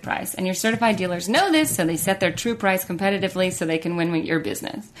recognize a good price. And your certified dealers know this, so they set their True Price competitively so they can win with your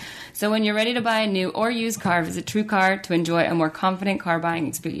business. So when you're ready to buy a new or used car, visit True Car to enjoy a more confident car buying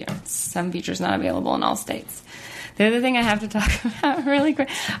experience. Some features not available in all states. The other thing I have to talk about really quick,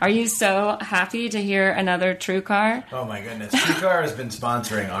 are you so happy to hear another True Car? Oh my goodness. True Car has been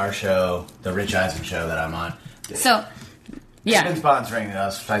sponsoring our show, the Rich Eisen show that I'm on. So, Yeah. They've been sponsoring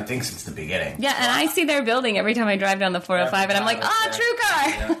us, I think, since the beginning. Yeah, and I see their building every time I drive down the 405, and I'm like, True Car!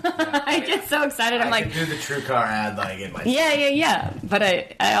 Yeah. I get so excited. I'm like, I can do the True Car ad like in my... Yeah. But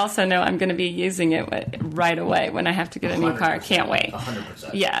I also know I'm going to be using it right away when I have to get a new car. Can't wait.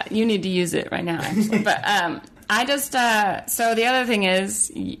 100%. Yeah, you need to use it right now, actually. But I just... so the other thing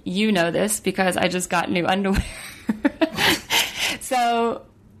is, you know this, because I just got new underwear. So...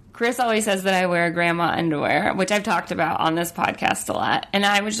 Chris always says that I wear grandma underwear, which I've talked about on this podcast a lot. And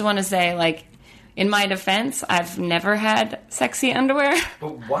I just want to say, like, in my defense, I've never had sexy underwear.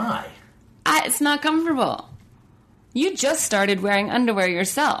 But why? It's not comfortable. You just started wearing underwear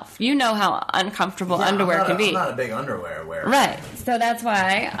yourself. You know how uncomfortable underwear can be. I'm not a big underwear wearer. Right. So that's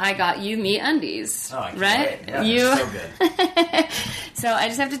why I got you MeUndies. Oh, I can't right? wait. Yeah, so good. So I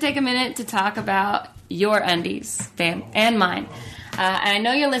just have to take a minute to talk about your undies, fam, and mine. And I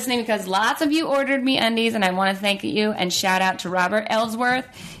know you're listening because lots of you ordered MeUndies, and I want to thank you and shout out to Robert Ellsworth.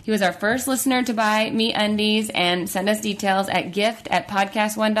 He was our first listener to buy MeUndies and send us details at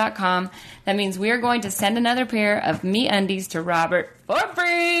gift@podcast1.com. That means we're going to send another pair of MeUndies to Robert for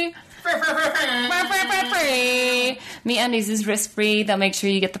free. MeUndies is risk-free. They'll make sure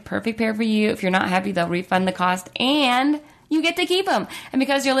you get the perfect pair for you. If you're not happy, they'll refund the cost, and you get to keep them. And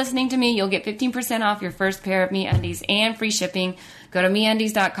because you're listening to me, you'll get 15% off your first pair of MeUndies and free shipping. Go to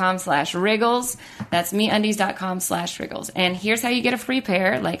MeUndies.com/Wriggles. That's MeUndies.com/Wriggles. And here's how you get a free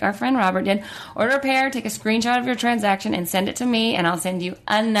pair, like our friend Robert did. Order a pair, take a screenshot of your transaction, and send it to me, and I'll send you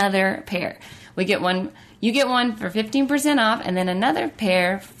another pair. You get one for 15% off, and then another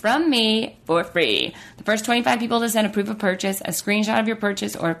pair from me for free. The first 25 people to send a proof of purchase, a screenshot of your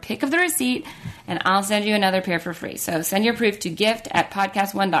purchase, or a pic of the receipt, and I'll send you another pair for free. So send your proof to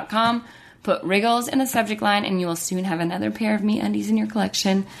gift@podcast1.com. Put Wriggles in the subject line, and you will soon have another pair of MeUndies in your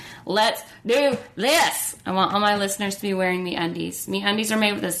collection. Let's do this! I want all my listeners to be wearing MeUndies. MeUndies are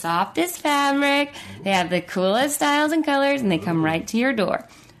made with the softest fabric. They have the coolest styles and colors, and they come right to your door.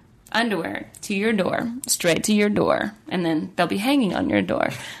 Underwear to your door, straight to your door, and then they'll be hanging on your door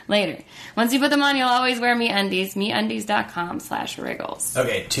later. Once you put them on, you'll always wear MeUndies. MeUndies.com/Wriggles.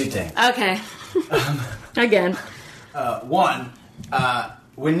 Okay, two things. Okay. Again. One,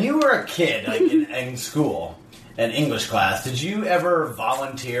 when you were a kid, like in school, in English class, did you ever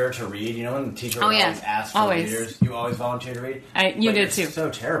volunteer to read? You know when the teacher would always ask for readers? You always volunteer to read? You did too. So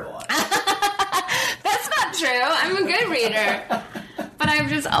terrible at it. That's not true. I'm a good reader. But I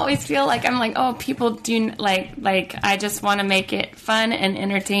just always feel like people do like I just want to make it fun and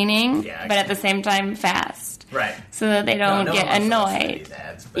entertaining, but at the same time fast. Right. So that they don't get annoyed. These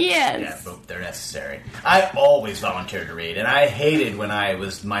ads, but yes. Yeah, but they're necessary. I always volunteered to read, and I hated when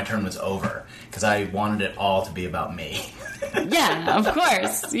my turn was over because I wanted it all to be about me. Yeah, of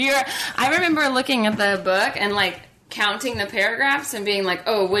course. I remember looking at the book and counting the paragraphs and being like,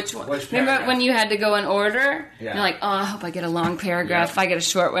 oh, which one? Remember when you had to go in order? Yeah. You're like, oh, I hope I get a long paragraph. If I get a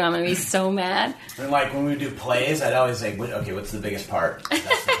short one, I'm going to be so mad. And when we would do plays, I'd always say, okay, what's the biggest part?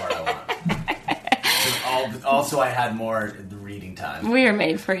 That's the part I want. Also, I had more reading time. We are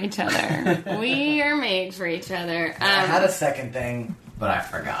made for each other. I had a second thing, but I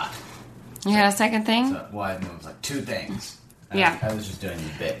forgot. You had a second thing? So, it was like two things. Yeah. I was just doing the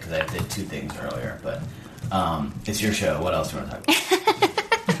bit because I did two things earlier, but... it's your show. What else do you want to talk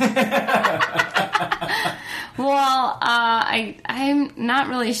about? Well, I'm not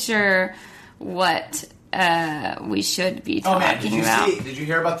really sure what we should be talking about. Did you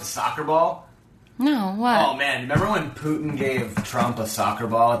hear about the soccer ball? No, what? Oh, man. Remember when Putin gave Trump a soccer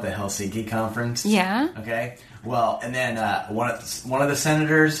ball at the Helsinki conference? Yeah. Okay. Well, and then one of the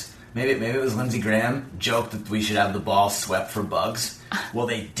senators, maybe it was Lindsey Graham, joked that we should have the ball swept for bugs. Well,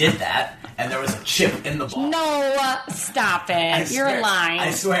 they did that, and there was a chip in the ball. No, stop it. You're lying.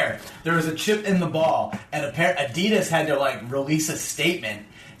 I swear. There was a chip in the ball, and Adidas had to, release a statement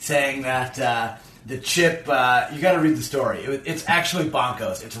saying that the chip, you gotta read the story. It's actually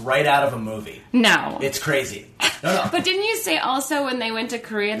bonkos. It's right out of a movie. No. It's crazy. No. But didn't you say also when they went to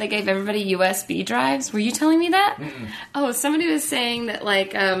Korea, they gave everybody USB drives? Were you telling me that? Mm-mm. Oh, somebody was saying that,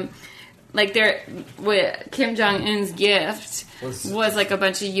 Kim Jong-un's gift was a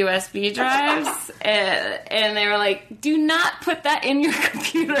bunch of USB drives, and they were like, do not put that in your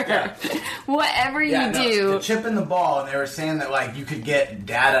computer. Yeah. Whatever you do. The chip in the ball, and they were saying that, you could get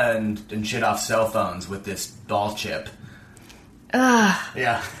data and shit off cell phones with this ball chip. Ugh.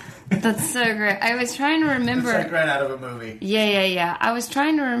 Yeah. That's so great. I was trying to remember. It's right out of a movie. Yeah. I was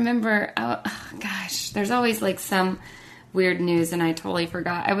trying to remember. Oh, gosh, there's always some weird news, and I totally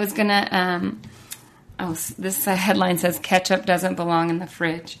forgot. I was gonna this headline says ketchup doesn't belong in the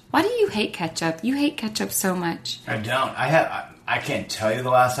fridge. Why do you hate ketchup? You hate ketchup so much. I don't. I can't tell you the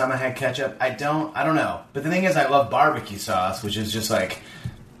last time I had ketchup. I don't know. But the thing is, I love barbecue sauce, which is just like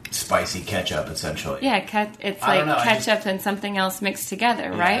spicy ketchup, essentially. Yeah, it's like ketchup and something else mixed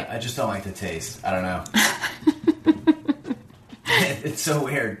together, right? I just don't like the taste. I don't know. It's so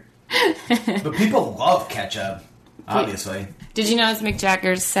weird. But people love ketchup, obviously. Did you know it's Mick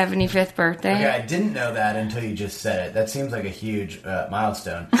Jagger's 75th birthday? Okay, I didn't know that until you just said it. That seems like a huge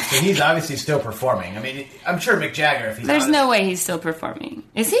milestone. So he's obviously still performing. I mean, I'm sure Mick Jagger, if he's There's no way he's still performing.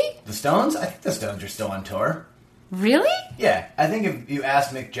 Is he? The Stones? I think the Stones are still on tour. Really? Yeah. I think if you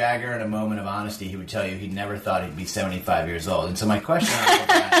asked Mick Jagger in a moment of honesty, he would tell you he never thought he'd be 75 years old. And so my question off of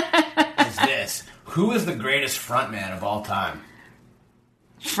that is this. Who is the greatest frontman of all time?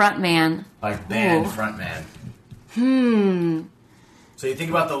 Frontman. Like band frontman. So you think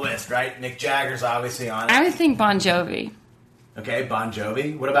about the list, right? Mick Jagger's obviously on it. I would think Bon Jovi. Okay, Bon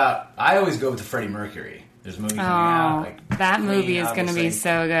Jovi. What about... I always go with the Freddie Mercury. There's a movie coming out. Like that movie is going to be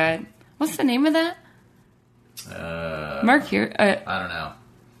so good. What's the name of that? Mercury. I don't know.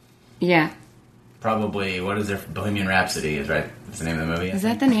 Yeah. Probably, what is there? Bohemian Rhapsody is right. That's the name of the movie. Is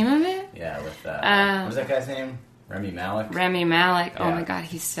that the name of it? Yeah, with... what's that guy's name? Rami Malek? Rami Malek. Yeah. Oh my god,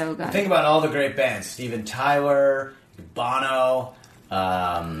 he's so good. Think about all the great bands. Steven Tyler, Bono,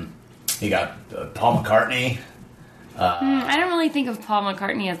 you got Paul McCartney. I don't really think of Paul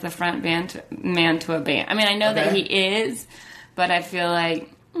McCartney as the front man to a band. I mean, I know that he is, but I feel like...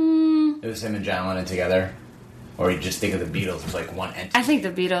 It was him and John Lennon together? Or you just think of the Beatles as like one entity? I think the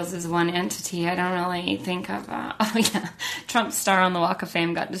Beatles is one entity. I don't really think of... Trump's star on the Walk of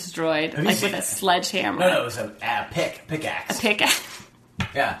Fame got destroyed, with a sledgehammer. No, it was a pickaxe. A pickaxe.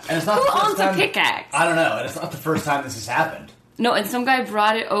 Yeah, and it's not Who the first owns time, a pickaxe? I don't know, and it's not the first time this has happened. No, and some guy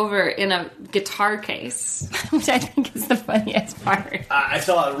brought it over in a guitar case, which I think is the funniest part. I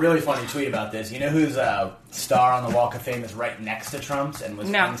saw a really funny tweet about this. You know whose star on the Walk of Fame is right next to Trump's and was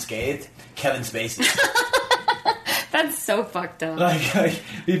unscathed? Kevin Spacey. That's so fucked up. Like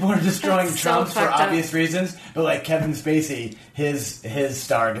people are destroying Trump's for obvious up. reasons, but like Kevin Spacey, his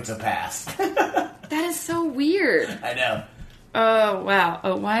star gets a pass. That is so weird. I know. Oh, wow.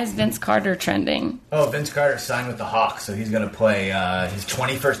 Oh, why is Vince Carter trending? Oh, Vince Carter signed with the Hawks, so he's going to play his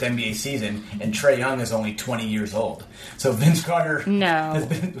 21st NBA season, and Trae Young is only 20 years old. So Vince Carter has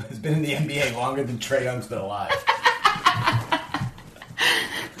been in the NBA longer than Trae Young's been alive.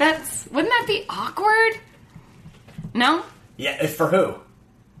 Wouldn't that be awkward? No? Yeah, for who?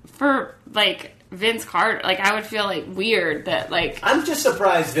 For, Vince Carter. I would feel, weird that, I'm just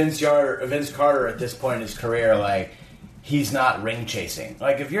surprised Vince Carter at this point in his career, he's not ring chasing.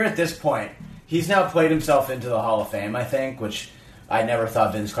 If you're at this point, he's now played himself into the Hall of Fame, I think, which I never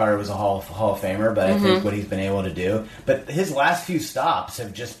thought Vince Carter was a Hall of Famer, but I think what he's been able to do. But his last few stops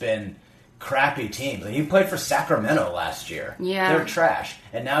have just been crappy teams. He played for Sacramento last year. Yeah. They're trash.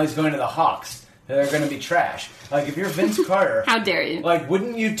 And now he's going to the Hawks. They're going to be trash. If you're Vince Carter... How dare you?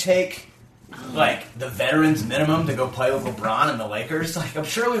 Wouldn't you take... the veterans minimum to go play with LeBron and the Lakers? I'm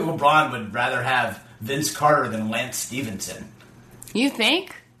surely LeBron would rather have Vince Carter than Lance Stevenson. You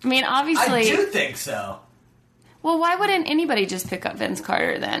think? I mean, obviously... I do think so. Well, why wouldn't anybody just pick up Vince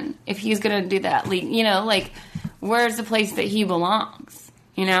Carter then? If he's going to do that league, where's the place that he belongs?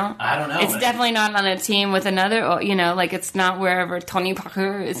 I don't know. It's definitely not on a team with another, it's not wherever Tony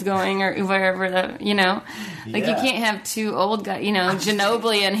Parker is going or wherever you can't have two old guys,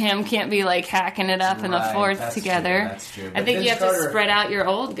 Ginobili and him can't be hacking it up in the fourth together. True. That's true. I think Vince you have Carter, to spread out your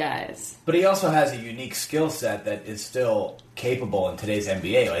old guys. But he also has a unique skill set that is still capable in today's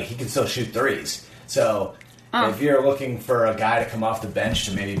NBA. He can still shoot threes. So... If you're looking for a guy to come off the bench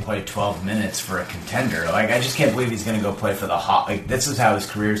to maybe play 12 minutes for a contender, I just can't believe he's going to go play for the Hawks. This is how his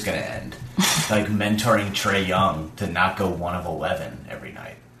career is going to end. Mentoring Trae Young to not go 1 of 11 every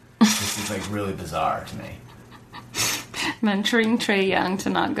night. This is really bizarre to me. Mentoring Trae Young to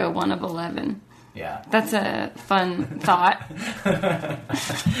not go 1 of 11. Yeah. That's a fun thought.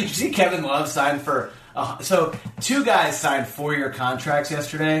 Did you see Kevin Love signed for... so, 2 guys signed 4-year contracts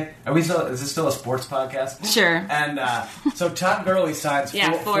yesterday. Is this still a sports podcast? Sure. And so Todd Gurley signs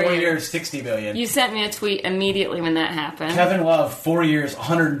 4 years, $60 million. You sent me a tweet immediately when that happened. Kevin Love, 4 years,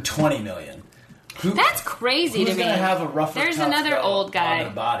 $120 million. That's crazy to me. Who's going to have a rougher There's another old guy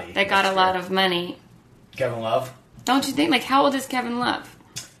that got a lot of money. Kevin Love? Don't you think? How old is Kevin Love?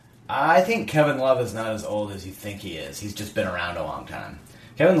 I think Kevin Love is not as old as you think he is. He's just been around a long time.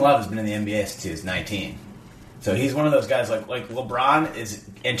 Kevin Love has been in the NBA since he was 19. So he's one of those guys like LeBron is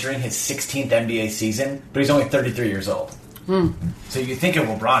entering his 16th NBA season, but he's only 33 years old. So you think of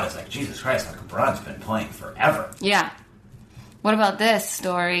LeBron as like, Jesus Christ, like LeBron's been playing forever. Yeah. What about this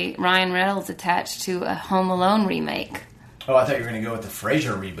story? Ryan Reynolds attached to a Home Alone remake. Oh, I thought you were going to go with the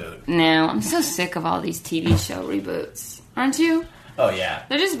Frasier reboot. No, I'm so sick of all these TV show reboots. Aren't you? Oh, yeah.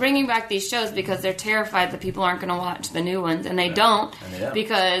 They're just bringing back these shows because they're terrified that people aren't going to watch the new ones. And they don't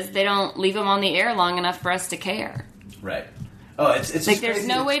because they don't leave them on the air long enough for us to care. Right. Oh, it's like there's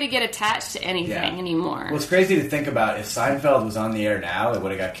no way to get attached to anything anymore. Well, it's crazy to think about. If Seinfeld was on the air now, it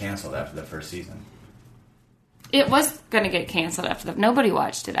would have got canceled after the first season. It was going to get canceled after nobody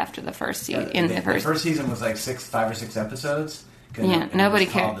watched it after the first season. The first season was like 5 or 6 episodes. Nobody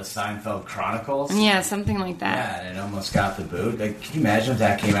cared. Called the Seinfeld Chronicles. Yeah, something like that. Yeah, and it almost got the boot. Like, can you imagine if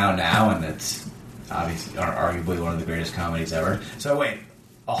that came out now and it's obviously arguably one of the greatest comedies ever? So wait,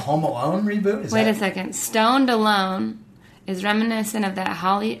 a Home Alone reboot? Wait a second. Stoned Alone is reminiscent of that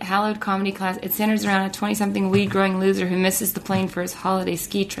hallowed comedy class. It centers around a 20-something weed-growing loser who misses the plane for his holiday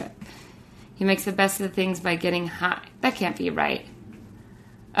ski trip. He makes the best of the things by getting high. That can't be right.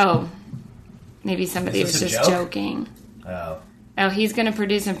 Oh, maybe somebody was just joking. Oh, he's going to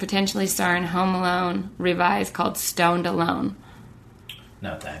produce and potentially star in Home Alone revised called Stoned Alone.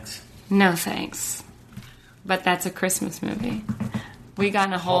 No thanks. No thanks. But that's a Christmas movie. We got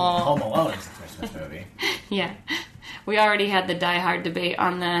in a whole... Home Alone is a Christmas movie. Yeah. We already had the Die Hard debate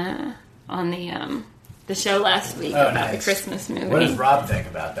on the show last week about the Christmas movie. What does Rob think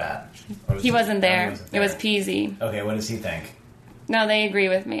about that? He wasn't there. It was Peasy. Okay, what does he think? No, they agree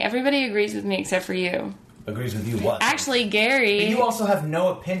with me. Everybody agrees with me except for you. Agrees with you what? Actually, Gary... But you also have no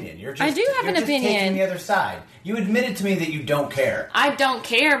opinion. I do have an opinion. You're taking the other side. You admitted to me that you don't care. I don't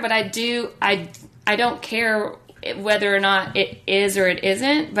care, but I do... I don't care whether or not it is or it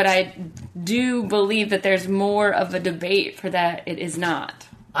isn't, but I do believe that there's more of a debate for that it is not.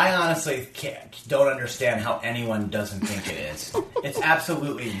 I honestly don't understand how anyone doesn't think it is. It's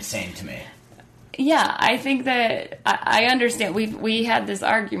absolutely insane to me. Yeah, I think that I understand. We had this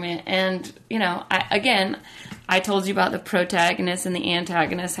argument, and I told you about the protagonist and the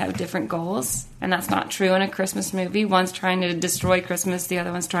antagonist have different goals, and that's not true in a Christmas movie. One's trying to destroy Christmas, the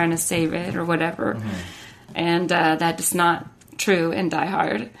other one's trying to save it or whatever, and that is not true in Die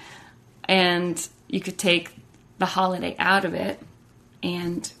Hard. And you could take the holiday out of it,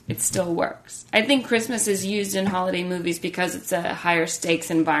 and it still works. I think Christmas is used in holiday movies because it's a higher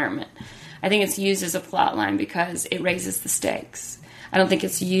stakes environment. I think it's used as a plot line because it raises the stakes. I don't think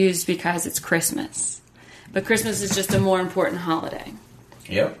it's used because it's Christmas. But Christmas is just a more important holiday.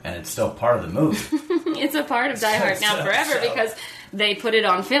 Yep, and it's still part of the movie. It's a part of Die Hard now forever because they put it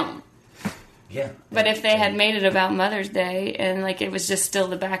on film. Yeah. But if they had made it about Mother's Day and like it was just still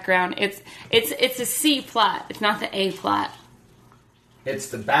the background, it's a C plot. It's not the A plot. It's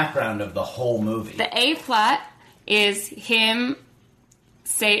the background of the whole movie. The A plot is him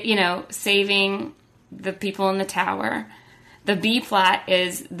saving the people in the tower. The B plot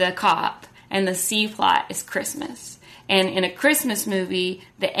is the cop. And the C plot is Christmas. And in a Christmas movie,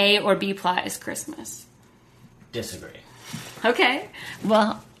 the A or B plot is Christmas. Disagree. Okay.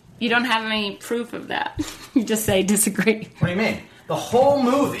 Well, you don't have any proof of that. You just say disagree. What do you mean? The whole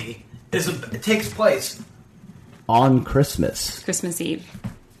movie it takes place on Christmas. Christmas Eve.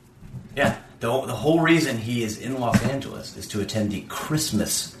 Yeah. The whole reason he is in Los Angeles is to attend the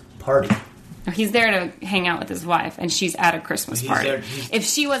Christmas party. He's there to hang out with his wife, and she's at a Christmas party. If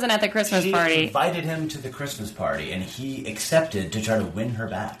she wasn't at the Christmas party... She invited him to the Christmas party, and he accepted to try to win her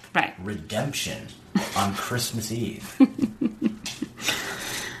back. Right. Redemption on Christmas Eve.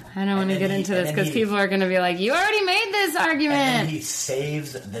 I don't want to get into this, because people are going to be like, you already made this argument! And then he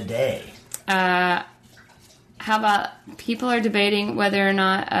saves the day. How about people are debating whether or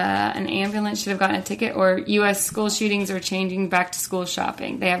not an ambulance should have gotten a ticket, or U.S. school shootings are changing back to school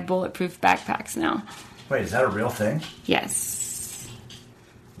shopping. They have bulletproof backpacks now. Wait, is that a real thing? Yes.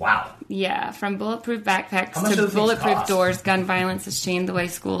 Wow. Yeah, from bulletproof backpacks to bulletproof doors, gun violence has changed the way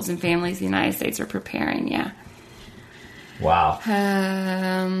schools and families in the United States are preparing, yeah. Wow.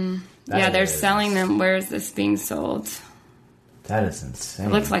 They're selling them. Where is this being sold? That is insane.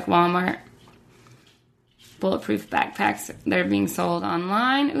 It looks like Walmart. Bulletproof backpacks. They're being sold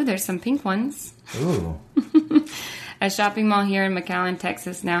online. Ooh, there's some pink ones. Ooh. A shopping mall here in McAllen,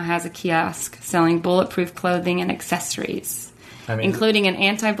 Texas now has a kiosk selling bulletproof clothing and accessories, including an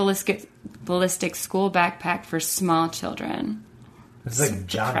anti-ballistic school backpack for small children. This is like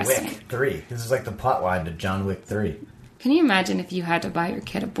John Wick 3. This is like the plotline to John Wick 3. Can you imagine if you had to buy your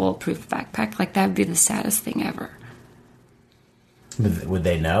kid a bulletproof backpack? Like, that would be the saddest thing ever. Would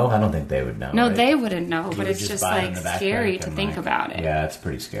they know? I don't think they would know. No, right? they wouldn't know, but it's just like scary to think about it. Yeah, it's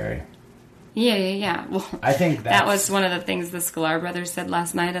pretty scary. Yeah. Well, I think that was one of the things the Sklar brothers said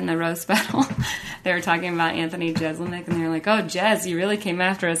last night in the roast battle. They were talking about Anthony Jeselnik, and they were like, "Oh, Jez, you really came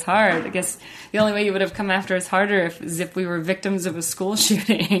after us hard. I guess the only way you would have come after us harder is if we were victims of a school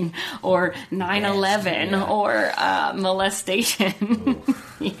shooting or 9/11 or molestation."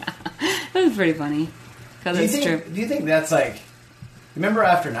 Yeah, it was pretty funny because it's true. Do you think that's like? Remember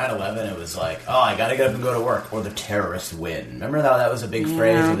after 9/11, it was like, oh, I gotta get up and go to work, or the terrorists win. Remember how that was a big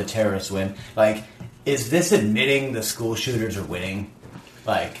phrase, or the terrorists win? Like, is this admitting the school shooters are winning?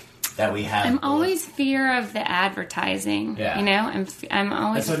 Like, that we have... I'm always fear of the advertising, you know? I'm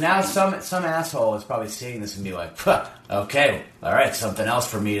always... And so now some asshole is probably seeing this and be like, okay, all right, something else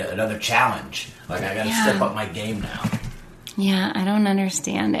for me, another challenge. Like, I gotta step up my game now. Yeah, I don't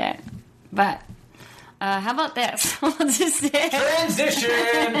understand it. But... how about this? Transition!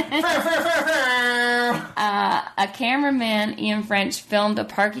 A cameraman, Ian French, filmed a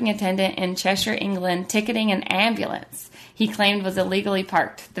parking attendant in Cheshire, England, ticketing an ambulance he claimed was illegally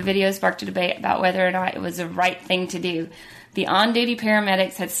parked. The video sparked a debate about whether or not it was the right thing to do. The on-duty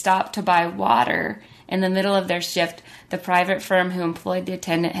paramedics had stopped to buy water in the middle of their shift. The private firm who employed the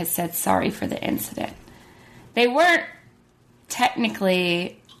attendant has said sorry for the incident. They weren't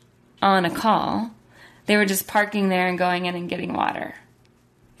technically on a call. They were just parking there and going in and getting water.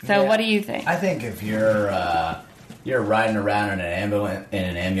 So what do you think? I think if you're riding around in an ambulance.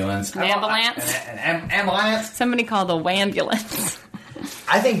 An ambulance? An ambulance? Somebody called a wambulance.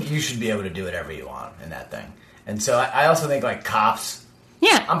 I think you should be able to do whatever you want in that thing. And so I also think, like, cops.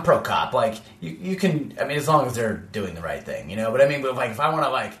 Yeah. I'm pro-cop. Like, you can, I mean, as long as they're doing the right thing, you know? But I mean, if I want to,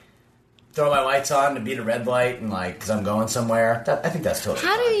 like, throw my lights on to beat a red light and, like, because I'm going somewhere, I think that's totally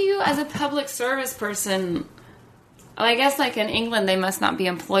How fine. do you, as a public service person, well, I guess, like, in England, they must not be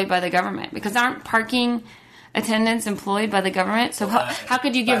employed by the government, because aren't parking attendants employed by the government? So how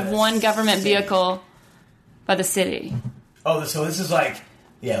could you give one government vehicle by the city? Oh, so this is like,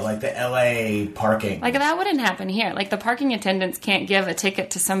 like the LA parking. Like, that wouldn't happen here. Like, the parking attendants can't give a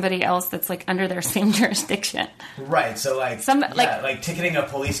ticket to somebody else that's, like, under their same jurisdiction. Right, so, like, like ticketing a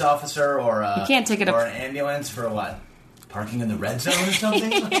police officer or you can't ticket an ambulance for what? Parking in the red zone or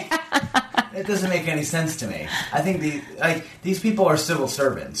something? It doesn't make any sense to me. I think these people are civil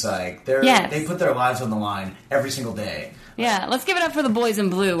servants. Like, they put their lives on the line every single day. Yeah, let's give it up for the boys in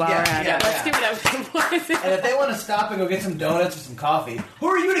blue while we're at it. Let's give it up for the boys in blue. And if they want to stop and go get some donuts or some coffee, who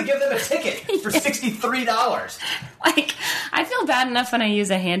are you to give them a ticket for $63? Like, I feel bad enough when I use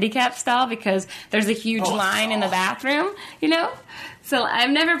a handicap stall because there's a huge line in the bathroom, you know? So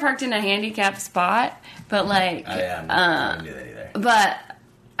I've never parked in a handicap spot, but like... I don't do that either. But...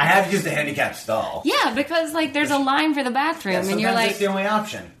 I have used the handicap stall. Yeah, because like there's a line for the bathroom and you're like... it's the only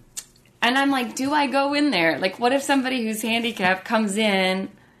option. And I'm like, do I go in there? Like, what if somebody who's handicapped comes in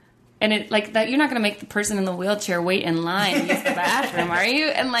and it like that? You're not going to make the person in the wheelchair wait in line to use the bathroom, are you?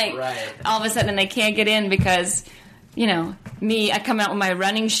 And like, all of a sudden they can't get in because, you know, I come out with my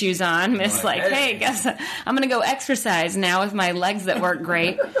running shoes on. Miss like, hey, guess I'm going to go exercise now with my legs that work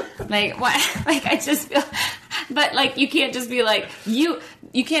great. Like, what? Like, I just feel, but like, you can't just be like, you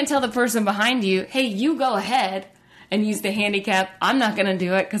can't tell the person behind you, hey, you go ahead and use the handicap. I'm not going to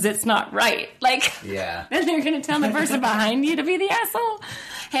do it because it's not right. Like, then they're going to tell the person behind you to be the asshole.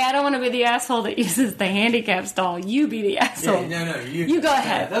 Hey, I don't want to be the asshole that uses the handicap stall. You be the asshole. Yeah, no, you go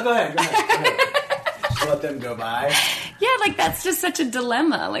ahead. No, go ahead. Just let them go by. Yeah, like, that's just such a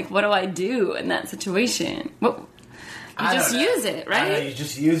dilemma. Like, what do I do in that situation? You just use it, right? I know, you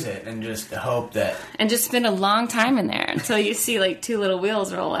just use it and just hope that... And just spend a long time in there until you see, like, two little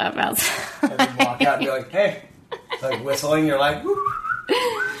wheels roll up outside. And then walk out and be like, hey... Like whistling, you're like, whoop,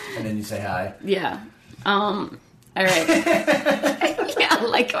 and then you say hi. Yeah. All right. Yeah,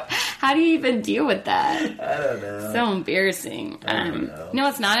 like, how do you even deal with that? I don't know. So embarrassing. I don't know. No,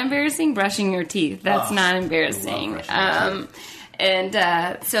 it's not embarrassing. Brushing your teeth. That's not embarrassing. So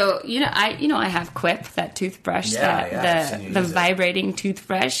I have Quip, that toothbrush, the vibrating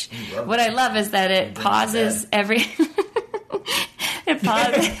toothbrush. What I love is that it pauses every. It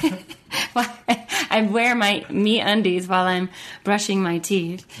pauses. I wear my MeUndies while I'm brushing my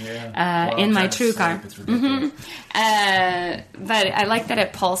teeth in my True car. But I like that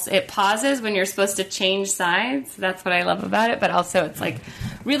it pauses when you're supposed to change sides. That's what I love about it. But also it's like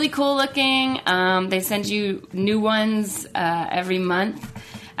really cool looking. They send you new ones every month.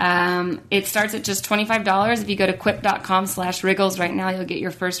 It starts at just $25. If you go to quip.com/wriggles right now, you'll get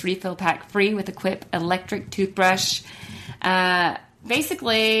your first refill pack free with a Quip electric toothbrush.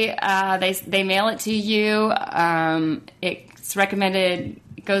 Basically, they mail it to you. It's recommended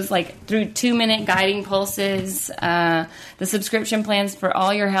It goes like through 2-minute guiding pulses. The subscription plans for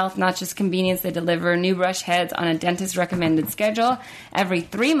all your health, not just convenience. They deliver new brush heads on a dentist recommended schedule every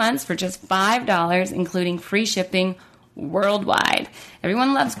 3 months for just $5, including free shipping worldwide.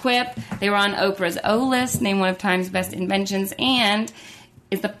 Everyone loves Quip. They were on Oprah's O List, named one of Time's best inventions, and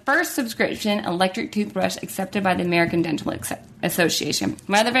is the first subscription electric toothbrush accepted by the American Dental Association.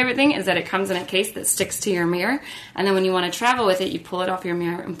 My other favorite thing is that it comes in a case that sticks to your mirror, and then when you want to travel with it, you pull it off your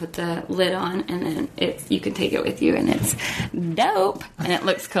mirror and put the lid on, and then you can take it with you, and it's dope, and it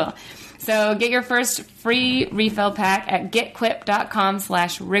looks cool. So get your first free refill pack at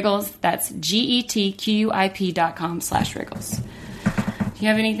getquip.com/wriggles. That's GETQUIP.com/wriggles. Do you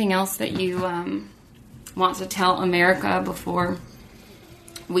have anything else that you want to tell America before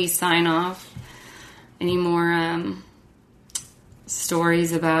we sign off? Any more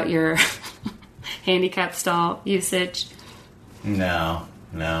stories about your handicap stall usage? No.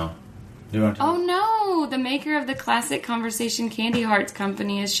 Do you want to? Oh no! The maker of the classic Conversation Candy Hearts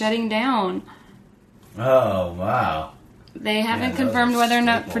company is shutting down. Oh, wow. They haven't confirmed whether or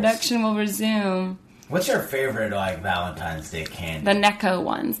not production will resume. What's your favorite, Valentine's Day candy? The Necco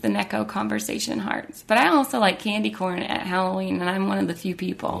ones. The Necco Conversation Hearts. But I also like candy corn at Halloween, and I'm one of the few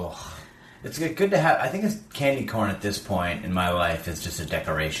people. Ugh. It's good to have. I think candy corn at this point in my life is just a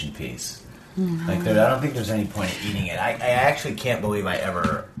decoration piece. Mm-hmm. I don't think there's any point in eating it. I actually can't believe I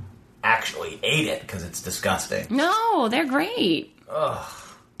ever actually ate it because it's disgusting. No, they're great. Ugh.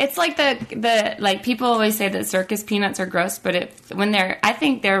 It's like the people always say that circus peanuts are gross, but I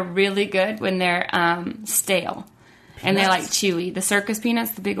think they're really good when they're stale. Peanuts? And they're like chewy. The circus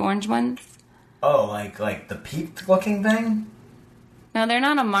peanuts, the big orange ones. Oh, like the peeped looking thing? No, they're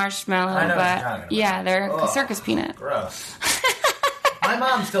not a marshmallow, I know what you're talking about. Yeah, they're a circus peanut. Gross. My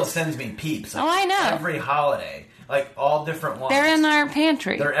mom still sends me Peeps. I know. Every holiday. All different ones. They're in our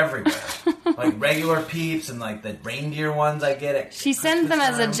pantry. They're everywhere. Regular Peeps and the reindeer ones I get at She sends them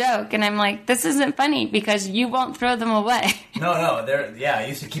as a joke, and I'm like, this isn't funny because you won't throw them away. No, I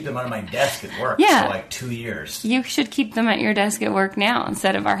used to keep them under my desk at work for 2 years. You should keep them at your desk at work now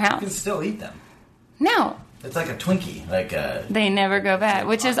instead of our house. You can still eat them. No. It's like a Twinkie. They never go bad,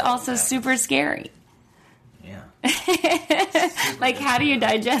 which is also super scary. Yeah. How do you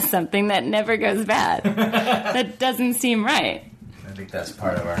digest something that never goes bad? That doesn't seem right. I think that's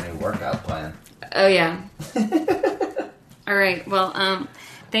part of our new workout plan. Oh, yeah. All right. Well,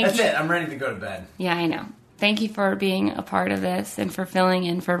 thank you. That's it. I'm ready to go to bed. Yeah, I know. Thank you for being a part of this and for filling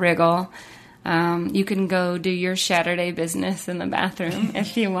in for Wriggle. You can go do your Shaturday business in the bathroom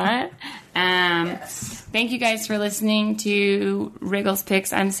if you want. Yes. Thank you guys for listening to Wriggle's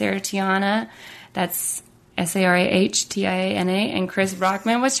Picks. I'm Sarah Tiana. That's SarahTiana, and Chris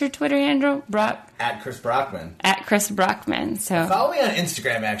Brockman. What's your Twitter handle? At Chris Brockman. At Chris Brockman. So follow me on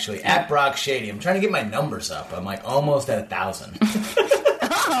Instagram, actually, at Brock Shady. I'm trying to get my numbers up. I'm almost at 1,000.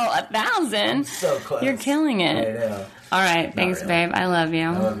 Oh, 1,000? So close. You're killing it. I know. All right. Thanks, really. babe. I love you.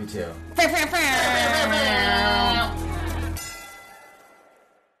 I love you, too.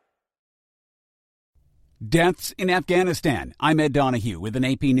 Deaths in Afghanistan. I'm Ed Donahue with an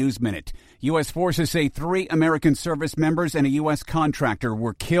AP News Minute. U.S. forces say 3 American service members and a U.S. contractor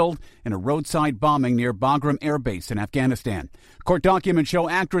were killed in a roadside bombing near Bagram Air Base in Afghanistan. Court documents show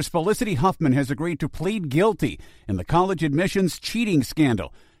actress Felicity Huffman has agreed to plead guilty in the college admissions cheating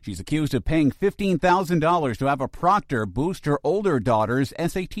scandal. She's accused of paying $15,000 to have a proctor boost her older daughter's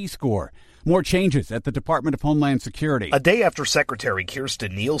SAT score. More changes at the Department of Homeland Security. A day after Secretary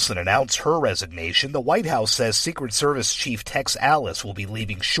Kirstjen Nielsen announced her resignation, the White House says Secret Service Chief Tex Alice will be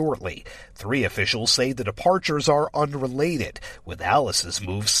leaving shortly. 3 officials say the departures are unrelated, with Alice's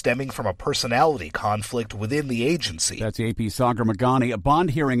move stemming from a personality conflict within the agency. That's AP's Sagar Magani. A bond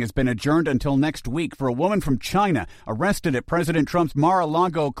hearing has been adjourned until next week for a woman from China arrested at President Trump's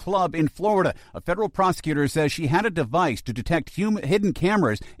Mar-a-Lago club in Florida. A federal prosecutor says she had a device to detect hidden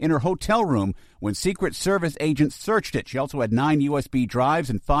cameras in her hotel room when Secret Service agents searched it. She also had 9 USB drives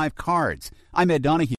and 5 cards. I'm Ed Donahue.